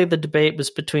clearly the debate was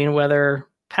between whether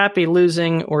Pappy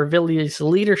losing or Villy's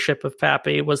leadership of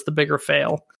Pappy was the bigger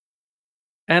fail.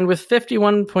 And with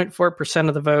 51.4%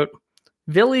 of the vote,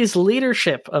 Villy's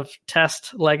leadership of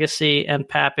Test, Legacy, and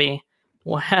Pappy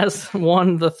has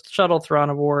won the Shuttlethron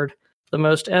Award, the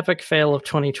most epic fail of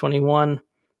 2021.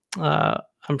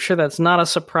 I'm sure that's not a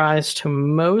surprise to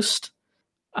most.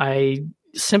 I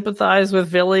sympathize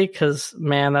with Villy because,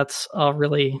 man, that's a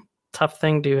really tough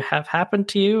thing to have happen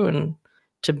to you, and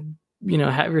to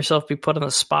have yourself be put on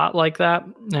the spot like that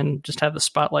and just have the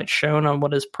spotlight shown on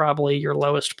what is probably your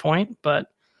lowest point. But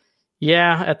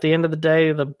yeah, at the end of the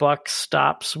day, the buck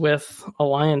stops with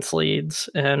alliance leads,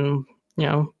 and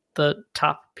the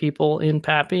top people in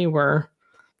Pappy were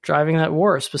driving that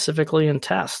war, specifically in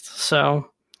Test. So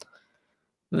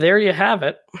there you have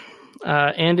it.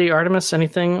 Andy, Artemis,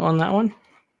 anything on that one?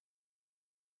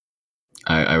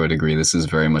 I would agree. This is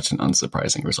very much an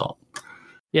unsurprising result.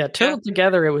 Yeah, total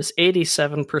together, it was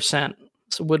 87%.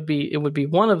 So it would be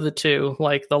one of the two,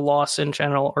 like the loss in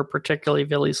general, or particularly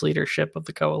Villy's leadership of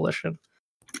the coalition.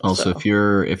 Also, if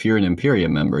you're an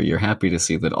Imperium member, you're happy to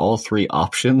see that all 3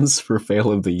 options for Fail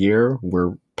of the Year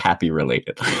were Pappy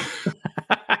related.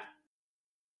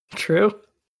 True.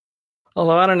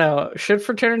 Although, I don't know, should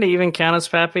Fraternity even count as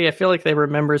Pappy? I feel like they were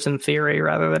members in theory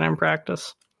rather than in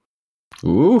practice.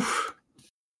 Oof.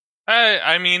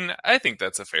 I mean, I think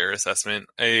that's a fair assessment.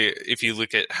 If you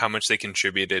look at how much they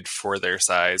contributed for their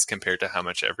size compared to how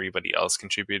much everybody else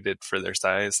contributed for their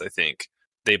size, I think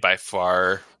they by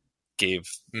far gave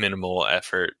minimal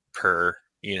effort per,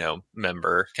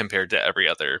 member compared to every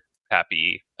other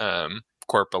Pappy,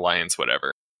 Corp, Alliance,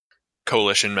 whatever,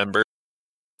 coalition member.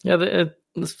 Yeah, it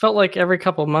felt like every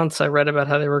couple months I read about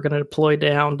how they were going to deploy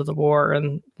down to the war,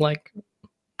 and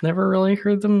never really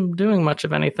heard them doing much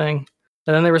of anything.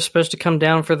 And then they were supposed to come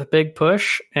down for the big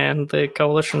push, and the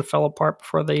coalition fell apart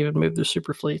before they even moved their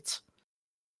super fleets.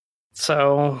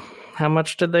 So, how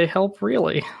much did they help,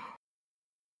 really?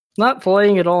 Not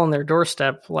laying it all on their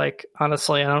doorstep.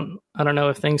 Honestly, I don't know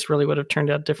if things really would have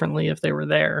turned out differently if they were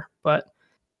there, but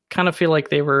kind of feel like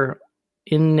they were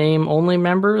in-name only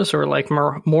members, or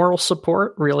more moral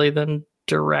support, really, than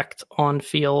direct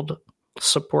on-field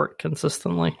support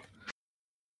consistently.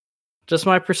 Just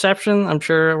my perception. I'm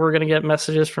sure we're going to get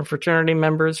messages from Fraternity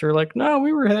members who are like, no,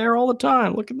 we were there all the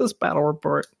time. Look at this battle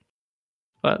report.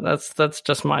 But that's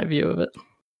just my view of it.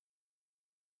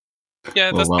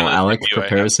 Yeah, well, while Alec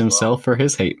prepares himself for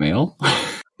his hate mail.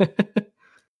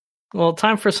 Well,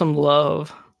 time for some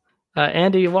love.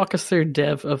 Andy, walk us through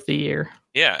Dev of the Year.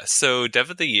 Yeah, so Dev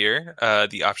of the Year,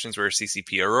 the options were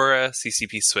CCP Aurora,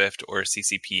 CCP Swift, or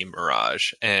CCP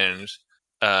Mirage. And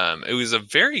it was a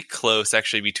very close,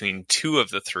 actually, between 2 of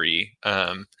the 3.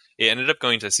 It ended up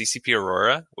going to CCP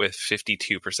Aurora with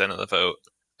 52% of the vote.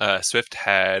 Swift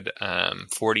had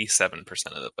 47%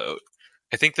 of the vote.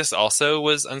 I think this also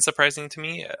was unsurprising to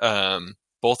me.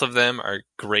 both of them are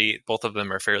great. Both of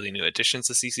them are fairly new additions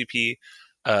to CCP.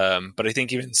 But I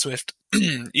think even Swift,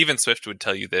 even Swift would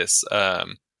tell you this,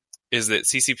 is that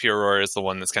CCP Aurora is the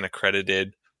one that's kind of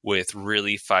credited with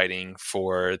really fighting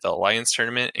for the Alliance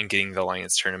tournament and getting the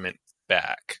Alliance tournament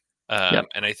back.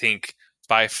 And I think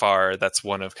by far that's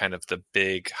one of kind of the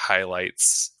big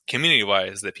highlights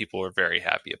community-wise that people were very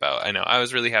happy about. I know I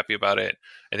was really happy about it.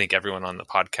 I think everyone on the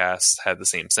podcast had the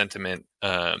same sentiment.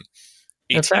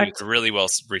 ET was really well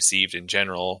received in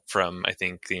general from, I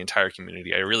think, the entire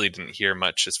community. I really didn't hear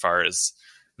much as far as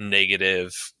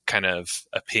negative kind of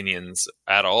opinions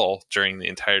at all during the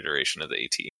entire duration of the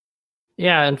AT.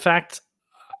 Yeah, in fact,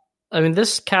 I mean,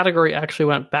 this category actually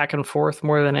went back and forth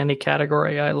more than any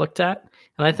category I looked at.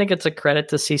 And I think it's a credit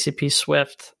to CCP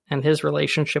Swift and his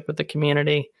relationship with the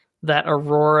community that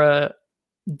Aurora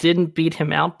didn't beat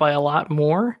him out by a lot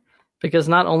more, because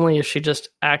not only is she just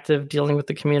active dealing with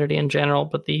the community in general,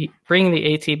 but bringing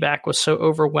the AT back was so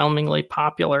overwhelmingly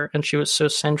popular and she was so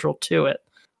central to it.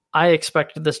 I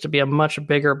expected this to be a much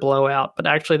bigger blowout, but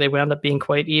actually they wound up being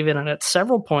quite even. And at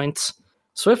several points,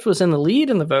 Swift was in the lead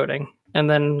in the voting, and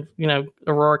then,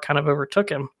 Aurora kind of overtook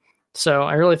him. So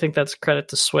I really think that's credit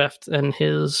to Swift and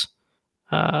his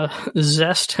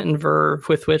zest and verve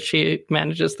with which he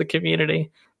manages the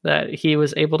community, that he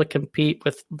was able to compete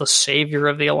with the savior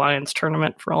of the Alliance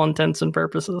tournament for all intents and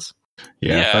purposes.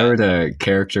 Yeah, if I were to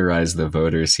characterize the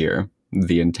voters here,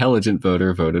 the intelligent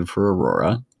voter voted for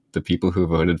Aurora. The people who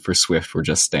voted for Swift were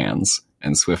just stans,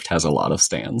 and Swift has a lot of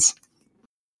stans.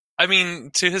 I mean,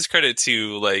 to his credit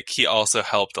too, he also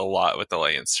helped a lot with the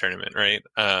Alliance tournament, right?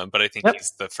 But I think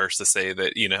he's the first to say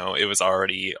that, it was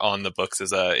already on the books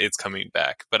as it's coming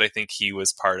back. But I think he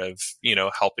was part of,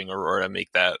 helping Aurora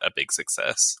make that a big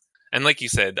success. And like you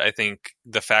said, I think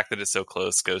the fact that it's so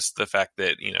close goes to the fact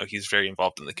that, he's very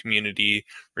involved in the community,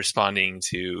 responding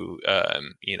to,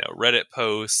 Reddit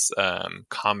posts,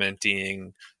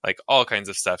 commenting, all kinds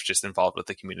of stuff, just involved with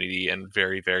the community and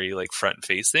very, very front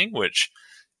facing, which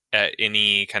at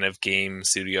any kind of game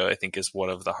studio, I think is one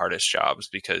of the hardest jobs,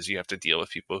 because you have to deal with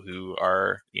people who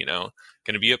are,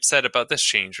 going to be upset about this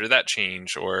change or that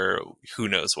change or who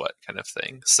knows what kind of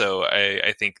thing. So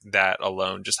I think that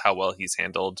alone, just how well he's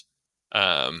handled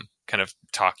kind of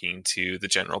talking to the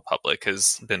general public,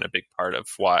 has been a big part of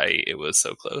why it was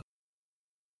so close.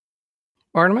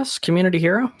 Artemis, community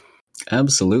hero?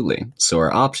 Absolutely. So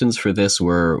our options for this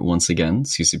were, once again,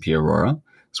 CCP Aurora,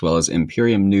 as well as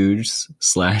Imperium News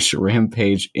 /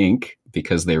 Rampage Inc.,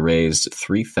 because they raised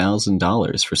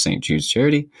 $3,000 for St. Jude's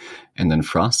charity, and then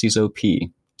Frosty's OP.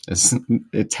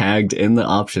 It tagged in the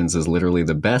options as literally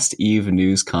the best Eve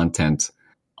news content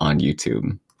on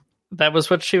YouTube. That was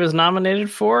what she was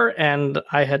nominated for, and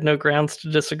I had no grounds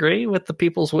to disagree with the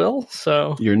people's will,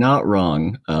 so... You're not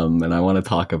wrong, and I want to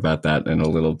talk about that in a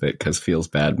little bit, because feels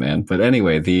bad, man. But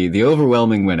anyway, the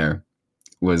overwhelming winner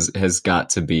has got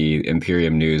to be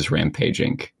Imperium News Rampage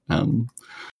Inc.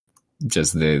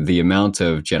 Just the amount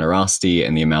of generosity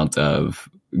and the amount of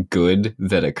good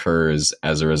that occurs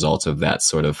as a result of that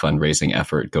sort of fundraising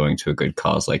effort going to a good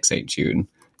cause like St. Jude.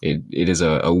 It is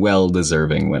a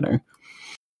well-deserving winner.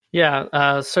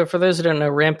 Yeah, so for those who don't know,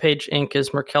 Rampage Inc.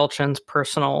 is Merkelchen's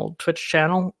personal Twitch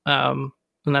channel, and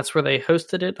that's where they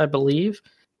hosted it, I believe.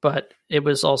 But it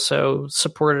was also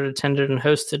supported, attended, and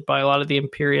hosted by a lot of the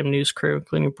Imperium News crew,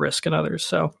 including Brisk and others.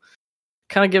 So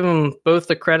kind of give them both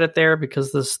the credit there,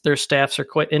 because their staffs are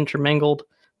quite intermingled.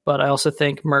 But I also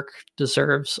think Merc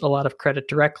deserves a lot of credit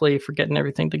directly for getting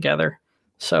everything together.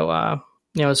 So,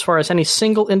 as far as any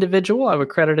single individual, I would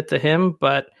credit it to him.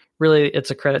 But really,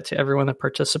 it's a credit to everyone that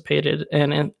participated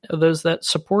and those that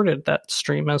supported that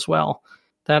stream as well.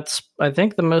 That's, I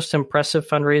think, the most impressive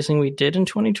fundraising we did in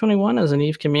 2021 as an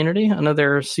EVE community. I know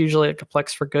there's usually a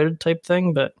Plex for Good type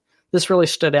thing, but this really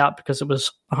stood out because it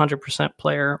was 100%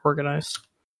 player organized.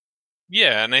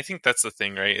 Yeah, and I think that's the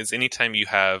thing, right? Is anytime you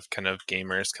have kind of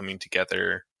gamers coming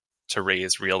together to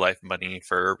raise real life money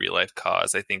for a real life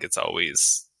cause, I think it's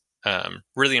always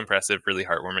really impressive, really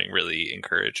heartwarming, really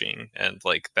encouraging. And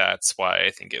that's why I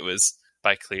think it was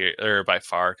by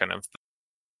far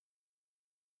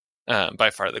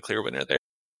the clear winner there.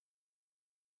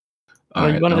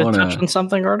 You wanted to touch on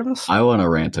something, Artemis? I want to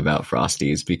rant about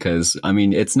Frosties because,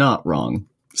 it's not wrong.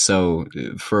 So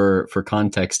for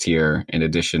context here, in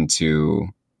addition to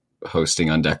hosting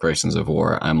on Declarations of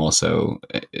War, I'm also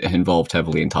involved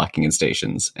heavily in Talking in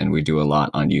Stations, and we do a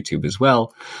lot on YouTube as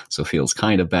well. So it feels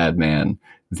kind of bad, man,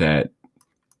 that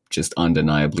just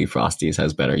undeniably Frosties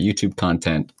has better YouTube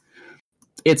content.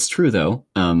 It's true, though.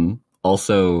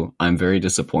 Also, I'm very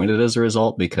disappointed as a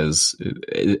result because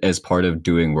as part of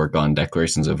doing work on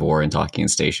declarations of war and talking in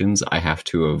stations, I have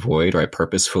to avoid, or I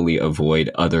purposefully avoid,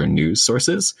 other news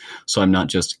sources. So I'm not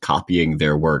just copying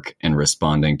their work and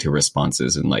responding to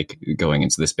responses and like going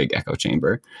into this big echo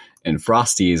chamber. And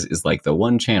Frosties is like the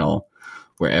one channel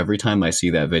where every time I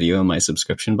see that video in my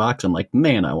subscription box, I'm like,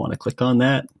 man, I want to click on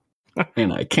that.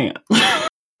 And I can't.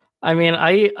 I mean,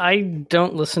 I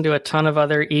don't listen to a ton of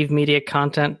other Eve Media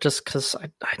content just because I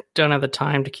don't have the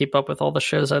time to keep up with all the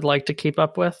shows I'd like to keep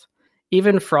up with.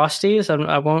 Even Frosties,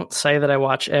 I won't say that I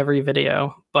watch every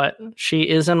video, but she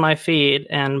is in my feed,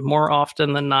 and more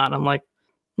often than not, I'm like,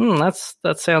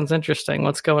 that sounds interesting.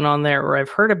 What's going on there? Or I've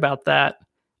heard about that.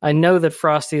 I know that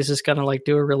Frosties is going to like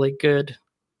do a really good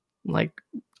like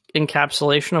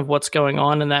encapsulation of what's going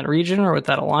on in that region or with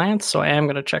that alliance, so I am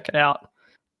going to check it out.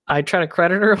 I try to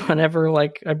credit her whenever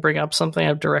like I bring up something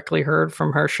I've directly heard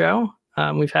from her show.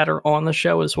 We've had her on the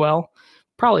show as well.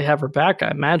 Probably have her back,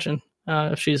 I imagine,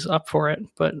 if she's up for it.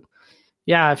 But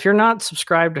yeah, if you're not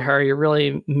subscribed to her, you're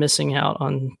really missing out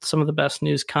on some of the best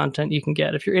news content you can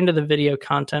get. If you're into the video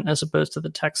content as opposed to the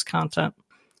text content,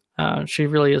 she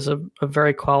really is a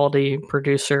very quality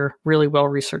producer, really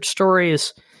well-researched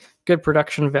stories, good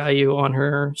production value on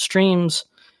her streams.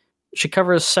 She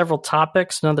covers several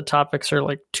topics. None of the topics are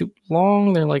like too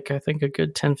long. They're like, I think, a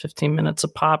good 10, 15 minutes a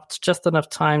pop. It's just enough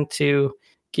time to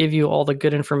give you all the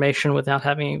good information without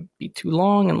having it be too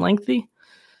long and lengthy.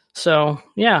 So,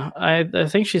 yeah, I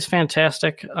think she's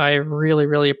fantastic. I really,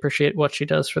 really appreciate what she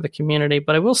does for the community.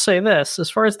 But I will say this, as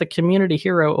far as the Community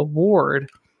Hero Award,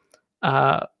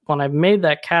 when I made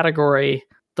that category,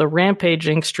 the Rampage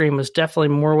Inc. stream was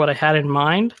definitely more what I had in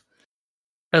mind,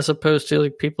 as opposed to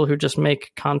like people who just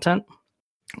make content,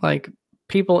 like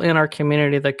people in our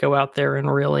community that go out there and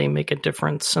really make a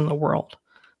difference in the world.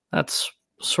 That's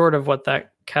sort of what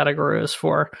that category is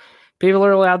for. People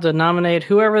are allowed to nominate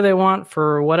whoever they want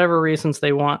for whatever reasons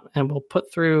they want, and we'll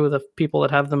put through the people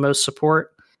that have the most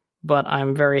support. But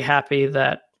I'm very happy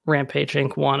that Rampage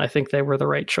Inc. won. I think they were the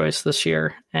right choice this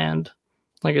year. And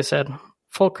like I said,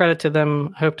 full credit to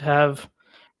them. I hope to have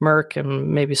Merc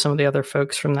and maybe some of the other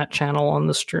folks from that channel on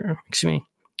the stream,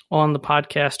 on the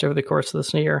podcast over the course of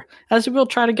this year, as we will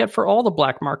try to get for all the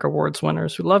Black Mark Awards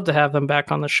winners. We'd love to have them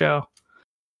back on the show.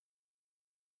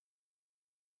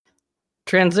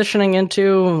 Transitioning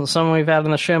into someone we've had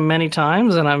on the show many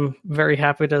times, and I'm very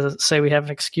happy to say we have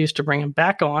an excuse to bring him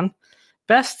back on.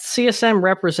 Best CSM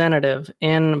representative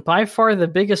in by far the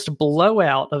biggest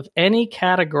blowout of any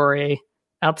category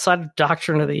outside of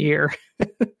Doctrine of the Year.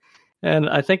 And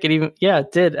I think it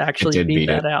did actually beat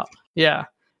that out. Yeah.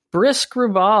 Brisk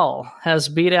Rubal has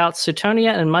beat out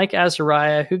Sutonia and Mike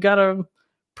Azariah, who got a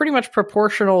pretty much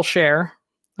proportional share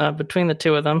between the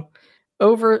two of them.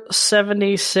 Over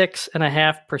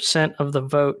 76.5% of the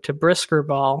vote to Brisk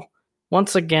Rubal.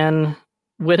 Once again,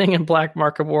 winning in Black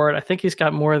Mark Award. I think he's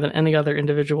got more than any other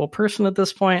individual person at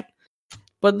this point.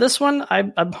 But this one,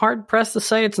 I'm hard-pressed to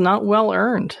say it's not well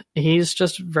earned. He's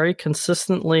just very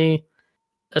consistently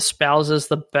espouses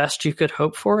the best you could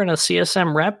hope for in a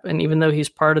CSM rep, and even though he's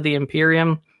part of the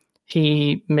Imperium,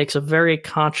 he makes a very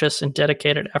conscious and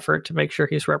dedicated effort to make sure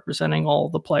he's representing all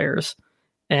the players.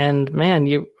 And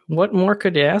man, what more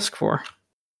could you ask for?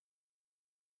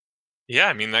 Yeah,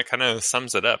 I mean, that kind of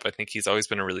sums it up. I think he's always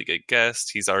been a really good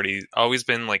guest. He's always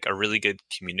been like a really good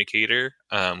communicator,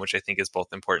 which I think is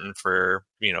both important for,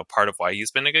 part of why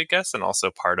he's been a good guest and also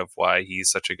part of why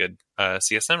he's such a good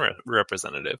CSM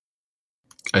representative.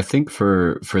 I think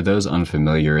for those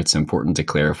unfamiliar, it's important to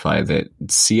clarify that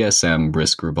CSM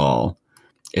Brisk Rubal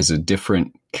is a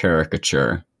different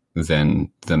caricature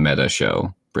than the meta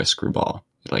show Brisk Rubal.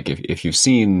 Like if you've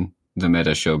seen the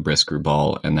meta show Brisk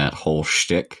Rubal and that whole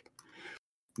shtick,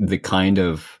 the kind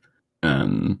of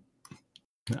the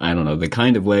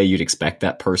kind of way you'd expect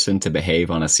that person to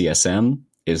behave on a CSM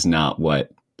is not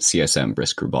what CSM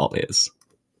Brisk Rubal is.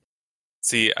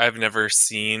 See, I've never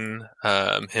seen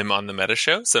him on the meta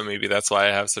show, so maybe that's why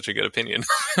I have such a good opinion.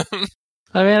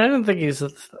 I mean, I don't think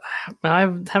I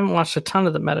haven't watched a ton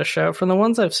of the meta show. From the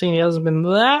ones I've seen, he hasn't been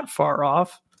that far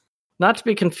off. Not to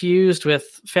be confused with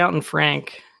Fountain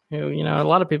Frank, who, a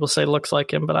lot of people say looks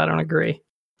like him, but I don't agree.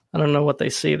 I don't know what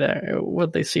they see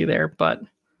there. But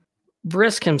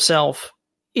Brisk himself,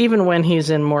 even when he's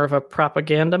in more of a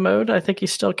propaganda mode, I think he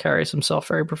still carries himself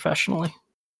very professionally.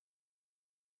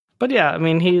 But yeah, I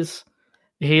mean, he's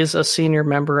a senior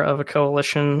member of a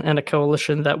coalition, and a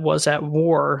coalition that was at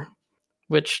war,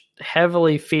 which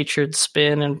heavily featured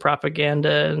spin and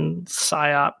propaganda and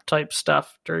psyop type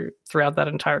stuff throughout that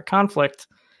entire conflict.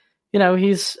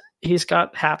 He's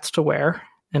got hats to wear,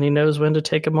 and he knows when to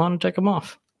take them on and take them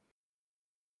off.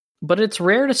 But it's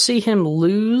rare to see him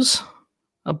lose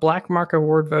a Black Mark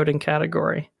Award voting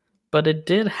category, but it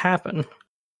did happen.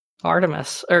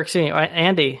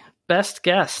 Andy, best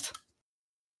guest.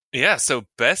 Yeah, so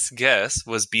best guess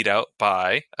was beat out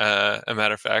by, a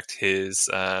matter of fact, his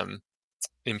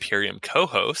Imperium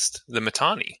co-host, the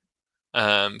Mittani.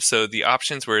 So the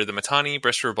options were the Mittani,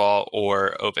 Brisker Ball,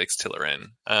 or Ovix Tillerin.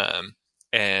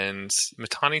 And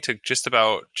Mittani took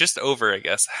just over, I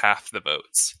guess, half the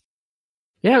votes.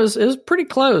 Yeah, it was pretty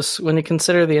close when you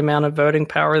consider the amount of voting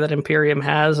power that Imperium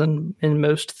has in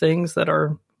most things that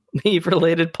are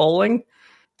Eve-related polling.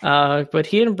 But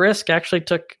he and Brisk actually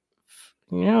took,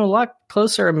 a lot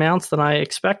closer amounts than I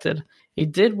expected. He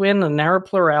did win a narrow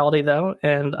plurality, though,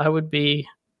 and I would be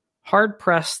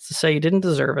hard-pressed to say he didn't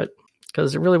deserve it,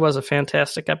 because it really was a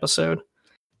fantastic episode.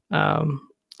 I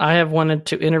have wanted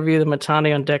to interview the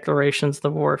Mittani on Declarations of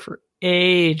the War for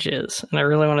ages, and I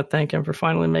really want to thank him for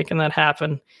finally making that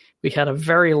happen. We had a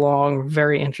very long,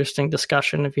 very interesting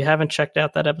discussion. If you haven't checked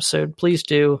out that episode, please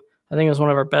do. I think it was one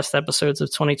of our best episodes of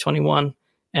 2021,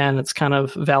 and it's kind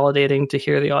of validating to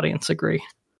hear the audience agree.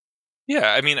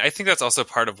 Yeah, I mean, I think that's also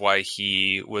part of why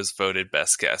he was voted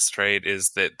best guest, right?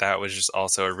 Is that was just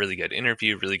also a really good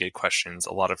interview, really good questions,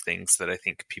 a lot of things that I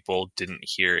think people didn't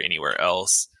hear anywhere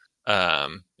else,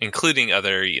 including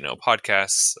other,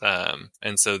 podcasts.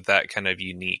 And so that kind of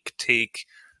unique take,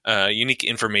 unique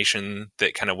information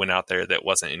that kind of went out there that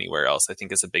wasn't anywhere else, I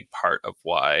think is a big part of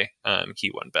why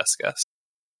he won best guest.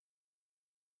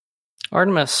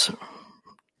 Artemis,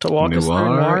 to walk us through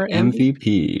Noir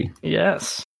MVP.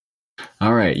 Yes.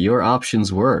 All right, your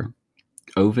options were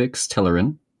Ovix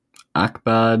Tillerin,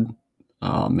 Akbad.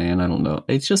 Oh man, I don't know.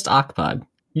 It's just Akbad.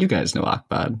 You guys know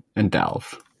Akbad and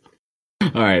Delve.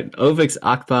 All right, Ovix,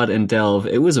 Akbad, and Delve.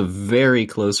 It was a very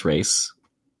close race.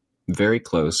 Very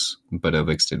close, but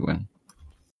Ovix did win.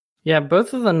 Yeah,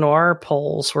 both of the Noir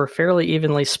polls were fairly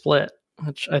evenly split,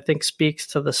 which I think speaks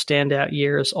to the standout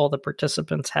years all the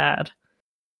participants had.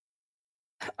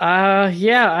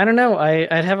 Yeah, I don't know.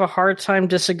 I'd have a hard time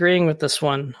disagreeing with this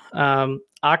one.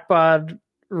 Akbad,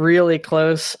 really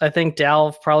close. I think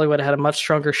Dalv probably would have had a much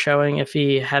stronger showing if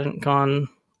he hadn't gone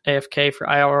AFK for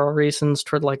IRL reasons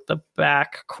toward like the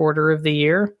back quarter of the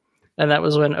year. And that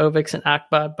was when Ovix and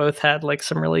Akbad both had like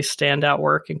some really standout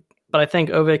work. But I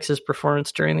think Ovix's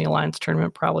performance during the Alliance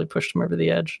tournament probably pushed him over the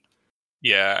edge.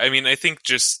 Yeah, I mean, I think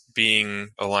just being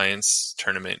Alliance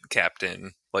tournament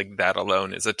captain, like that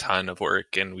alone is a ton of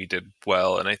work, and we did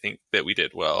well, and I think that we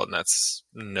did well, and that's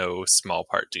no small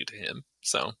part due to him.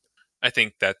 So I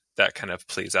think that kind of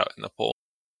plays out in the poll.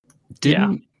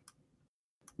 Did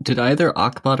either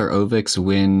Akbad or Ovix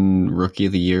win Rookie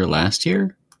of the Year last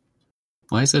year?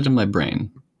 Why is that in my brain?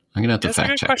 I'm going to have to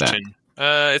fact check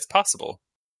that. It's possible.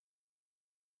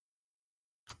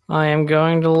 I am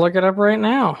going to look it up right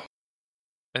now.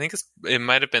 I think it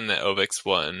might have been the Ovix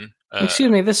one.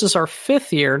 Excuse me, this is our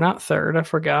 5th year, not 3rd, I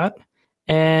forgot.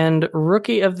 And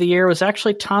Rookie of the Year was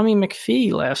actually Tommy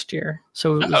McPhee last year.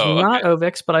 So it was not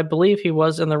Ovix, but I believe he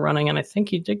was in the running, and I think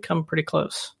he did come pretty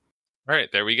close. All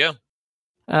right, there we go.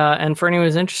 And for anyone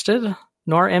who's interested,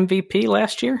 Noir MVP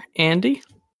last year, Andy.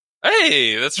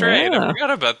 Hey, that's right. Yeah. I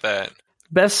forgot about that.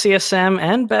 Best CSM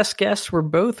and best guest were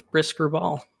both Brisker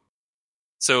Ball.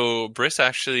 So Briss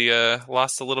actually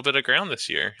lost a little bit of ground this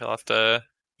year. He'll have to,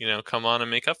 come on and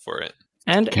make up for it.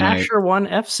 And Asher won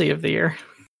FC of the Year.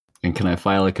 And can I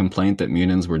file a complaint that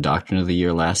Munins were Doctrine of the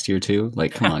Year last year too?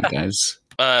 Like, come on, guys.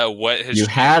 You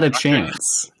had a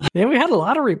chance. Yeah, we had a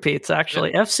lot of repeats,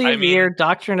 actually. Yeah, FC of the Year,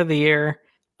 Doctrine of the Year,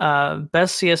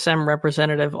 Best CSM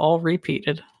Representative, all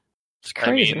repeated. It's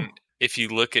crazy. I mean, if you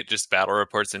look at just battle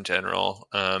reports in general,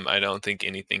 I don't think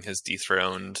anything has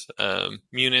dethroned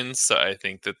Munins, so I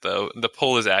think that the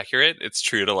poll is accurate. It's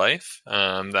true to life.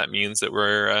 That means that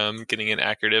we're getting an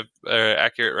accurate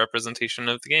representation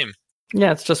of the game.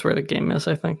 Yeah, it's just where the game is,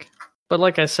 I think. But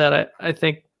like I said, I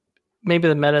think maybe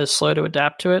the meta is slow to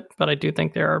adapt to it, but I do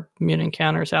think there are Munin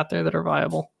counters out there that are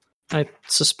viable. I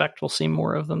suspect we'll see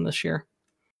more of them this year.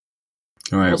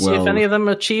 All right, we'll see if any of them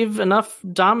achieve enough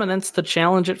dominance to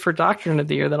challenge it for Doctrine of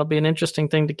the Year. That'll be an interesting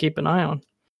thing to keep an eye on.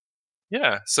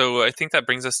 Yeah, so I think that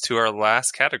brings us to our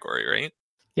last category, right?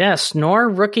 Yes, Noir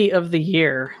Rookie of the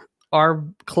Year. Our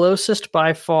closest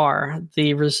by far.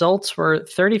 The results were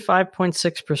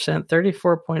 35.6%,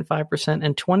 34.5%,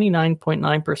 and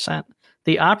 29.9%.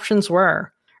 The options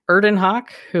were Erdenhawk,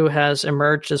 who has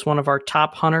emerged as one of our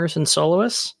top hunters and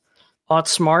soloists.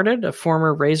 Outsmarted, a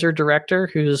former Razor director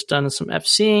who's done some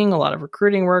FCing, a lot of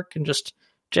recruiting work, and just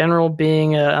general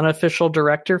being an unofficial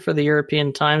director for the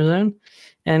European time zone.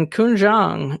 and Kun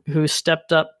Zhang, who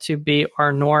stepped up to be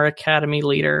our Noir Academy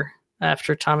leader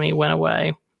after Tommy went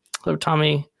away. So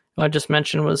Tommy, who I just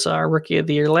mentioned, was our Rookie of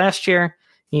the Year last year.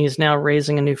 He's now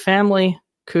raising a new family.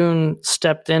 Kun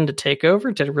stepped in to take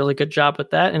over, did a really good job with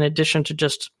that, in addition to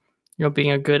just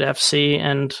being a good FC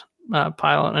and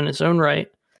pilot in his own right.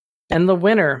 And the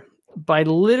winner, by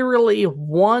literally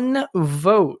one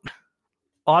vote,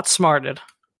 outsmarted.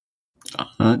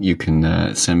 You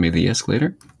can send me the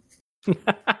escalator.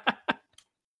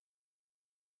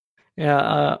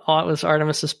 Yeah, it was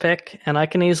Artemis's pick, and I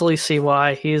can easily see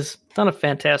why. He's done a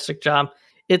fantastic job.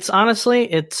 It's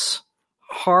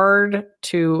hard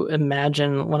to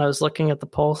imagine when I was looking at the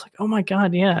polls, like, oh my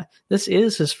god, yeah, this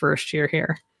is his first year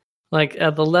here. Like,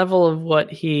 at the level of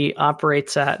what he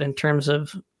operates at in terms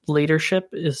of leadership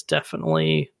is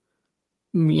definitely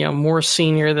more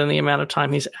senior than the amount of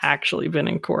time he's actually been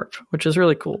in Corp, which is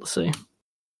really cool to see.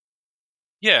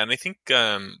 Yeah, and I think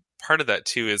part of that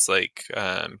too is like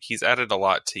he's added a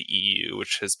lot to EU,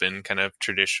 which has been kind of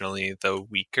traditionally the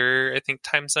weaker, I think,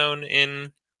 time zone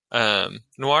in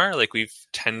Noir. Like, we've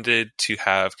tended to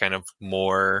have kind of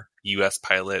more US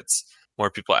pilots, more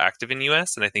people active in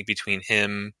US, and I think between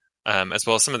him as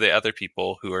well as some of the other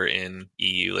people who are in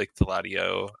EU, like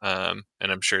Thaladio, and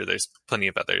I'm sure there's plenty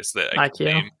of others that I can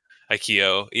name.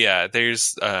 Ikeo. Yeah,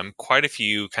 there's quite a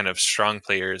few kind of strong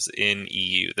players in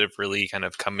EU that have really kind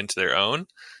of come into their own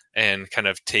and kind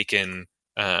of taken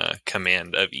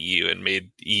command of EU and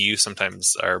made EU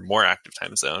sometimes our more active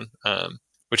time zone,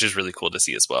 which is really cool to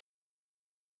see as well.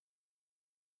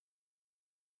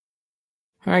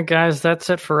 All right, guys, that's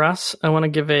it for us. I want to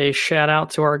give a shout out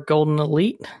to our Golden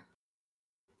Elite.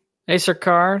 Acer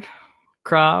Card,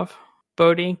 Krav,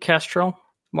 Bodhi, Kestrel,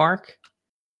 Mark.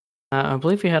 I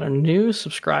believe we had a new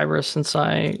subscriber since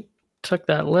I took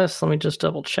that list. Let me just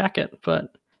double check it.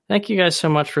 But thank you guys so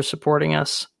much for supporting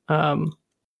us.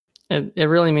 It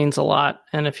really means a lot.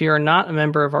 And if you're not a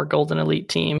member of our Golden Elite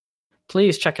team,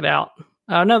 please check it out.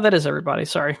 No, that is everybody.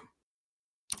 Sorry.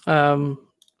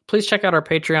 Please check out our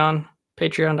Patreon,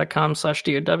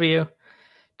 patreon.com/DOW.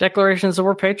 Declarations of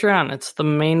War Patreon. It's the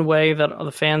main way that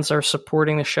the fans are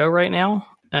supporting the show right now.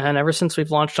 And ever since we've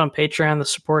launched on Patreon, the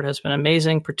support has been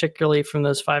amazing, particularly from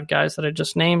those 5 guys that I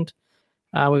just named.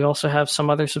 We also have some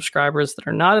other subscribers that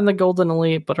are not in the Golden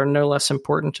Elite, but are no less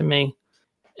important to me.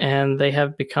 And they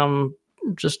have become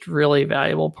just really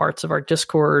valuable parts of our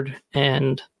Discord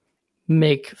and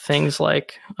make things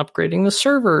like upgrading the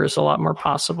servers a lot more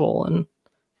possible. And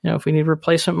if we need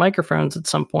replacement microphones at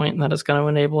some point, that is going to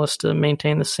enable us to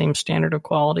maintain the same standard of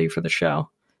quality for the show.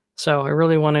 So I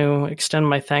really want to extend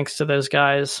my thanks to those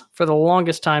guys. For the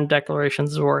longest time,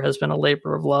 Declarations of War has been a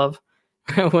labor of love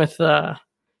with,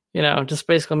 just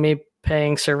basically me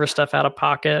paying server stuff out of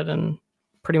pocket and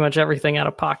pretty much everything out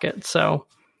of pocket. So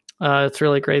it's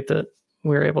really great that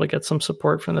we were able to get some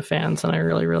support from the fans, and I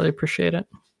really, really appreciate it.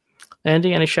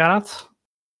 Andy, any shout-outs?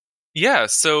 Yeah,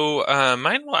 so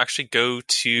mine will actually go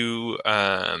to,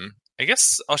 I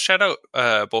guess I'll shout out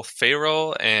both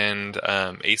Feral and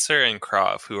Acer and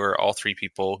Krav, who are all 3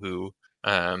 people who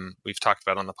we've talked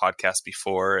about on the podcast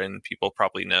before and people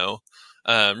probably know.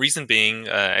 Reason being,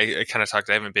 I kind of talked,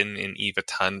 I haven't been in EVE a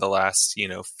ton the last,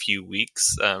 few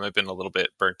weeks. I've been a little bit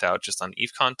burnt out just on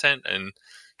EVE content and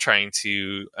trying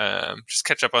to just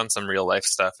catch up on some real life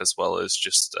stuff, as well as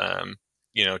just,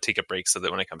 take a break so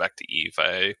that when I come back to EVE,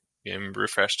 I am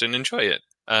refreshed and enjoy it.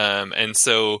 And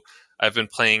so I've been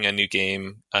playing a new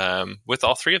game with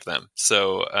all 3 of them.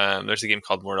 So there's a game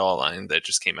called Mortal Online that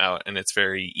just came out, and it's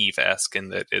very EVE-esque in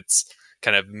that it's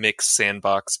kind of mixed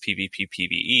sandbox PvP,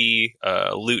 PvE,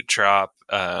 loot drop,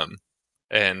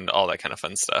 and all that kind of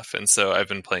fun stuff. And so I've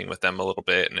been playing with them a little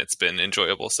bit, and it's been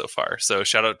enjoyable so far. So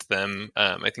shout out to them.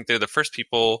 I think they're the first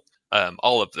people,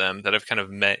 all of them, that I've kind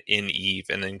of met in EVE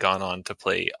and then gone on to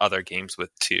play other games with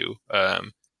too.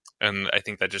 And I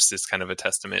think that just is kind of a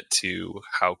testament to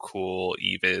how cool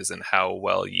EVE is and how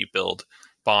well you build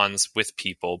bonds with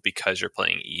people because you're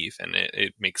playing EVE, and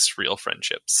it makes real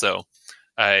friendships. So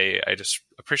I just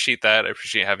appreciate that. I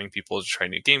appreciate having people to try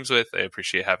new games with. I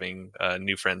appreciate having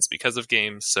new friends because of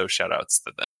games. So shout outs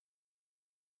to them.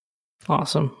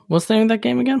 Awesome. What's the name of that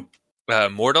game again?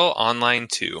 Mortal Online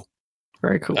 2.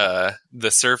 Very cool.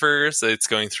 The servers, it's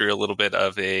going through a little bit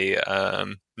of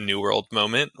a New World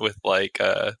moment with like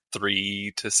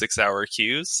 3 to 6 hour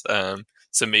queues.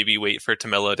 So maybe wait for it to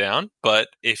mellow down. But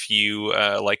if you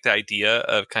like the idea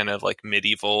of kind of like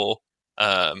medieval,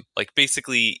 like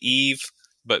basically EVE,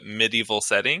 but medieval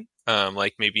setting,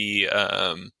 like maybe,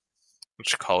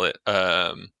 what you call it?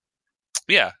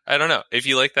 yeah, I don't know. If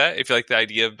you like that, if you like the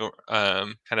idea of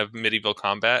kind of medieval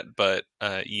combat, but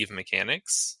Eve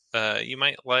mechanics, you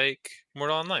might like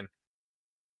Mortal Online.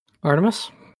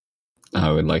 Artemis? I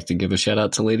would like to give a shout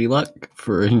out to Lady Luck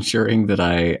for ensuring that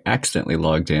I accidentally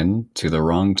logged in to the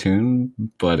wrong tune,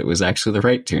 but it was actually the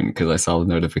right tune because I saw the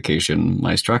notification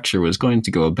my structure was going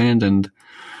to go abandoned,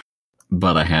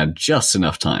 but I had just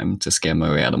enough time to scan my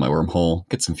way out of my wormhole,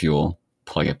 get some fuel,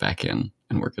 plug it back in,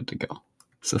 and we're good to go.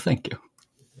 So thank you.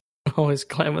 Always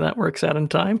glad when that works out in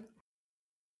time.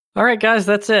 All right, guys,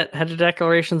 that's it. Head to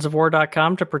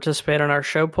declarationsofwar.com to participate in our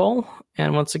show poll.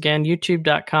 And once again,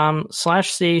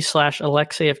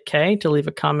 youtube.com/c/AlexeiofK to leave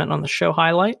a comment on the show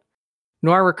highlight.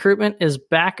 Noir recruitment is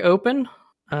back open,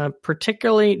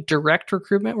 particularly direct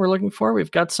recruitment we're looking for.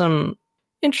 We've got some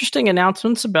interesting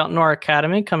announcements about Noir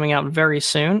Academy coming out very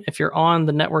soon. If you're on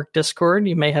the network Discord,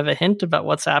 you may have a hint about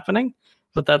what's happening,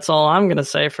 but that's all I'm going to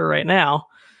say for right now.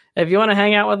 If you want to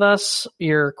hang out with us,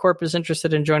 your corp is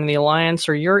interested in joining the Alliance,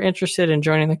 or you're interested in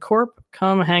joining the corp,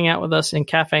 come hang out with us in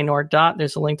Cafe Noir.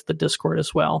 There's a link to the Discord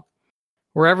as well.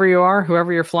 Wherever you are,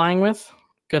 whoever you're flying with,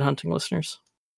 good hunting, listeners.